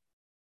money.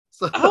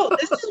 So. Oh,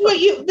 this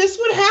is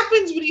what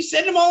happens when you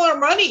send him all our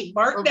money,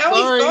 Mark. I'm now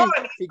sorry. He's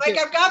gone. He's like,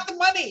 I've got the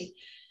money.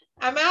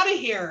 I'm out of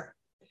here.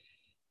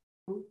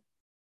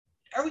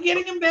 Are we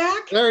getting him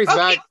back? There he's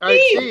back. Steve, all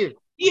right, Steve.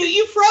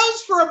 You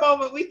froze for a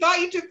moment. We thought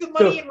you took the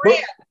money and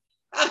ran.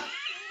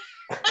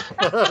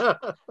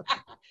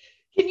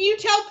 Can you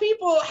tell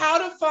people how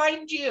to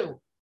find you?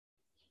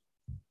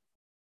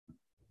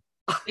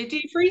 Did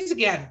he freeze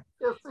again?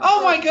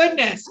 Oh my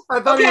goodness. I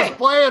thought he was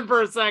playing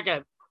for a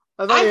second.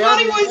 I thought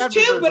he was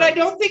too, but I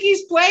don't think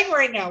he's playing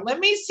right now. Let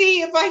me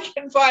see if I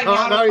can find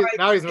out.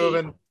 Now he's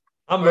moving.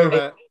 I'm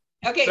moving.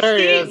 Okay, there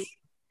Steve, he is.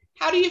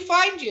 How do you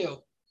find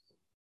you?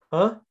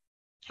 Huh?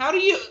 How do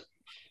you?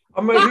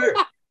 I'm right here.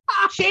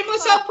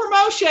 Shameless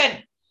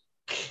self-promotion.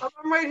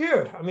 I'm right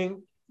here. I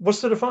mean,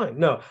 what's there to find?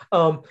 No.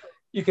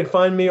 You can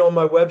find me on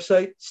my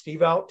website,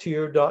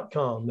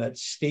 stevealtier.com.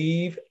 That's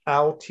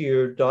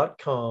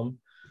stevealtier.com.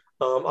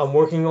 I'm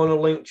working on a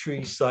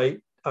Linktree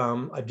site.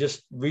 I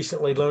just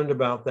recently learned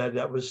about that.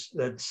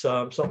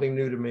 That's something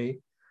new to me.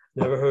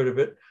 Never heard of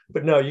it.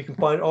 But no, you can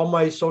find all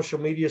my social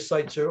media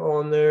sites are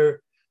on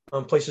there.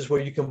 places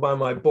where you can buy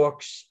my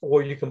books,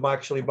 or you can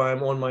actually buy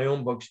them on my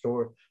own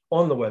bookstore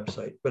on the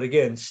website. But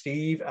again,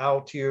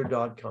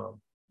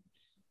 stevealtier.com.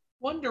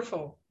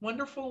 Wonderful,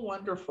 wonderful,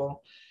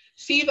 wonderful.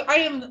 Steve, I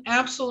am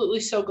absolutely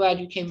so glad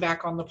you came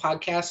back on the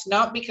podcast,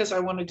 not because I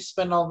wanted to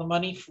spend all the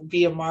money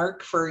via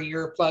Mark for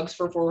your plugs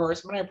for Four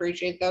Horsemen. I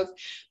appreciate those,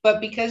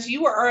 but because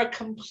you are a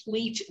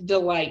complete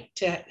delight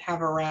to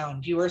have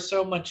around. You are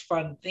so much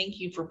fun. Thank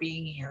you for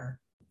being here.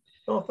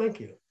 Oh, thank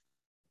you.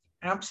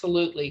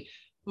 Absolutely.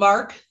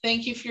 Mark,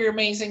 thank you for your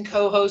amazing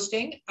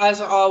co-hosting,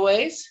 as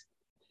always.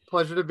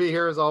 Pleasure to be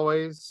here as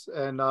always,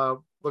 and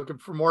looking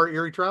for more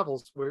Erie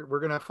travels. We're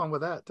gonna have fun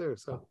with that too.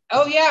 So.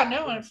 Oh yeah,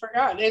 no, I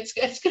forgot.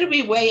 It's gonna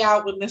be way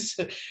out when this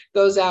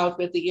goes out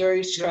with the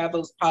Erie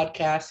Travels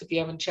podcast. If you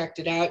haven't checked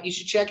it out, you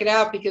should check it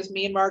out because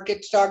me and Mark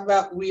get to talk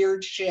about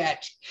weird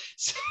shit.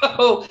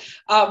 So,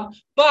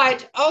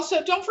 but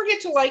also don't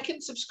forget to like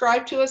and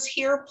subscribe to us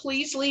here.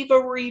 Please leave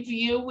a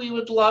review. We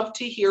would love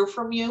to hear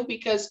from you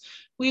because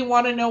we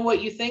want to know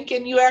what you think.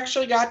 And you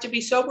actually got to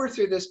be sober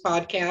through this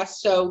podcast,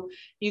 so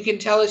you can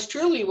tell us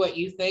truly what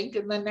you think.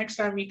 And then next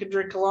time you can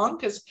drink along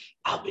because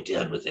I'll be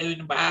done with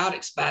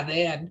antibiotics by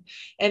then.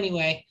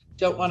 Anyway,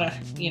 don't want to,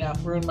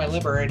 ruin my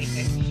liver or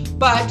anything.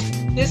 But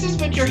this has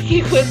been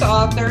Drinking with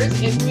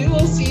Authors, and we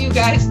will see you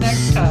guys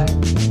next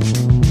time.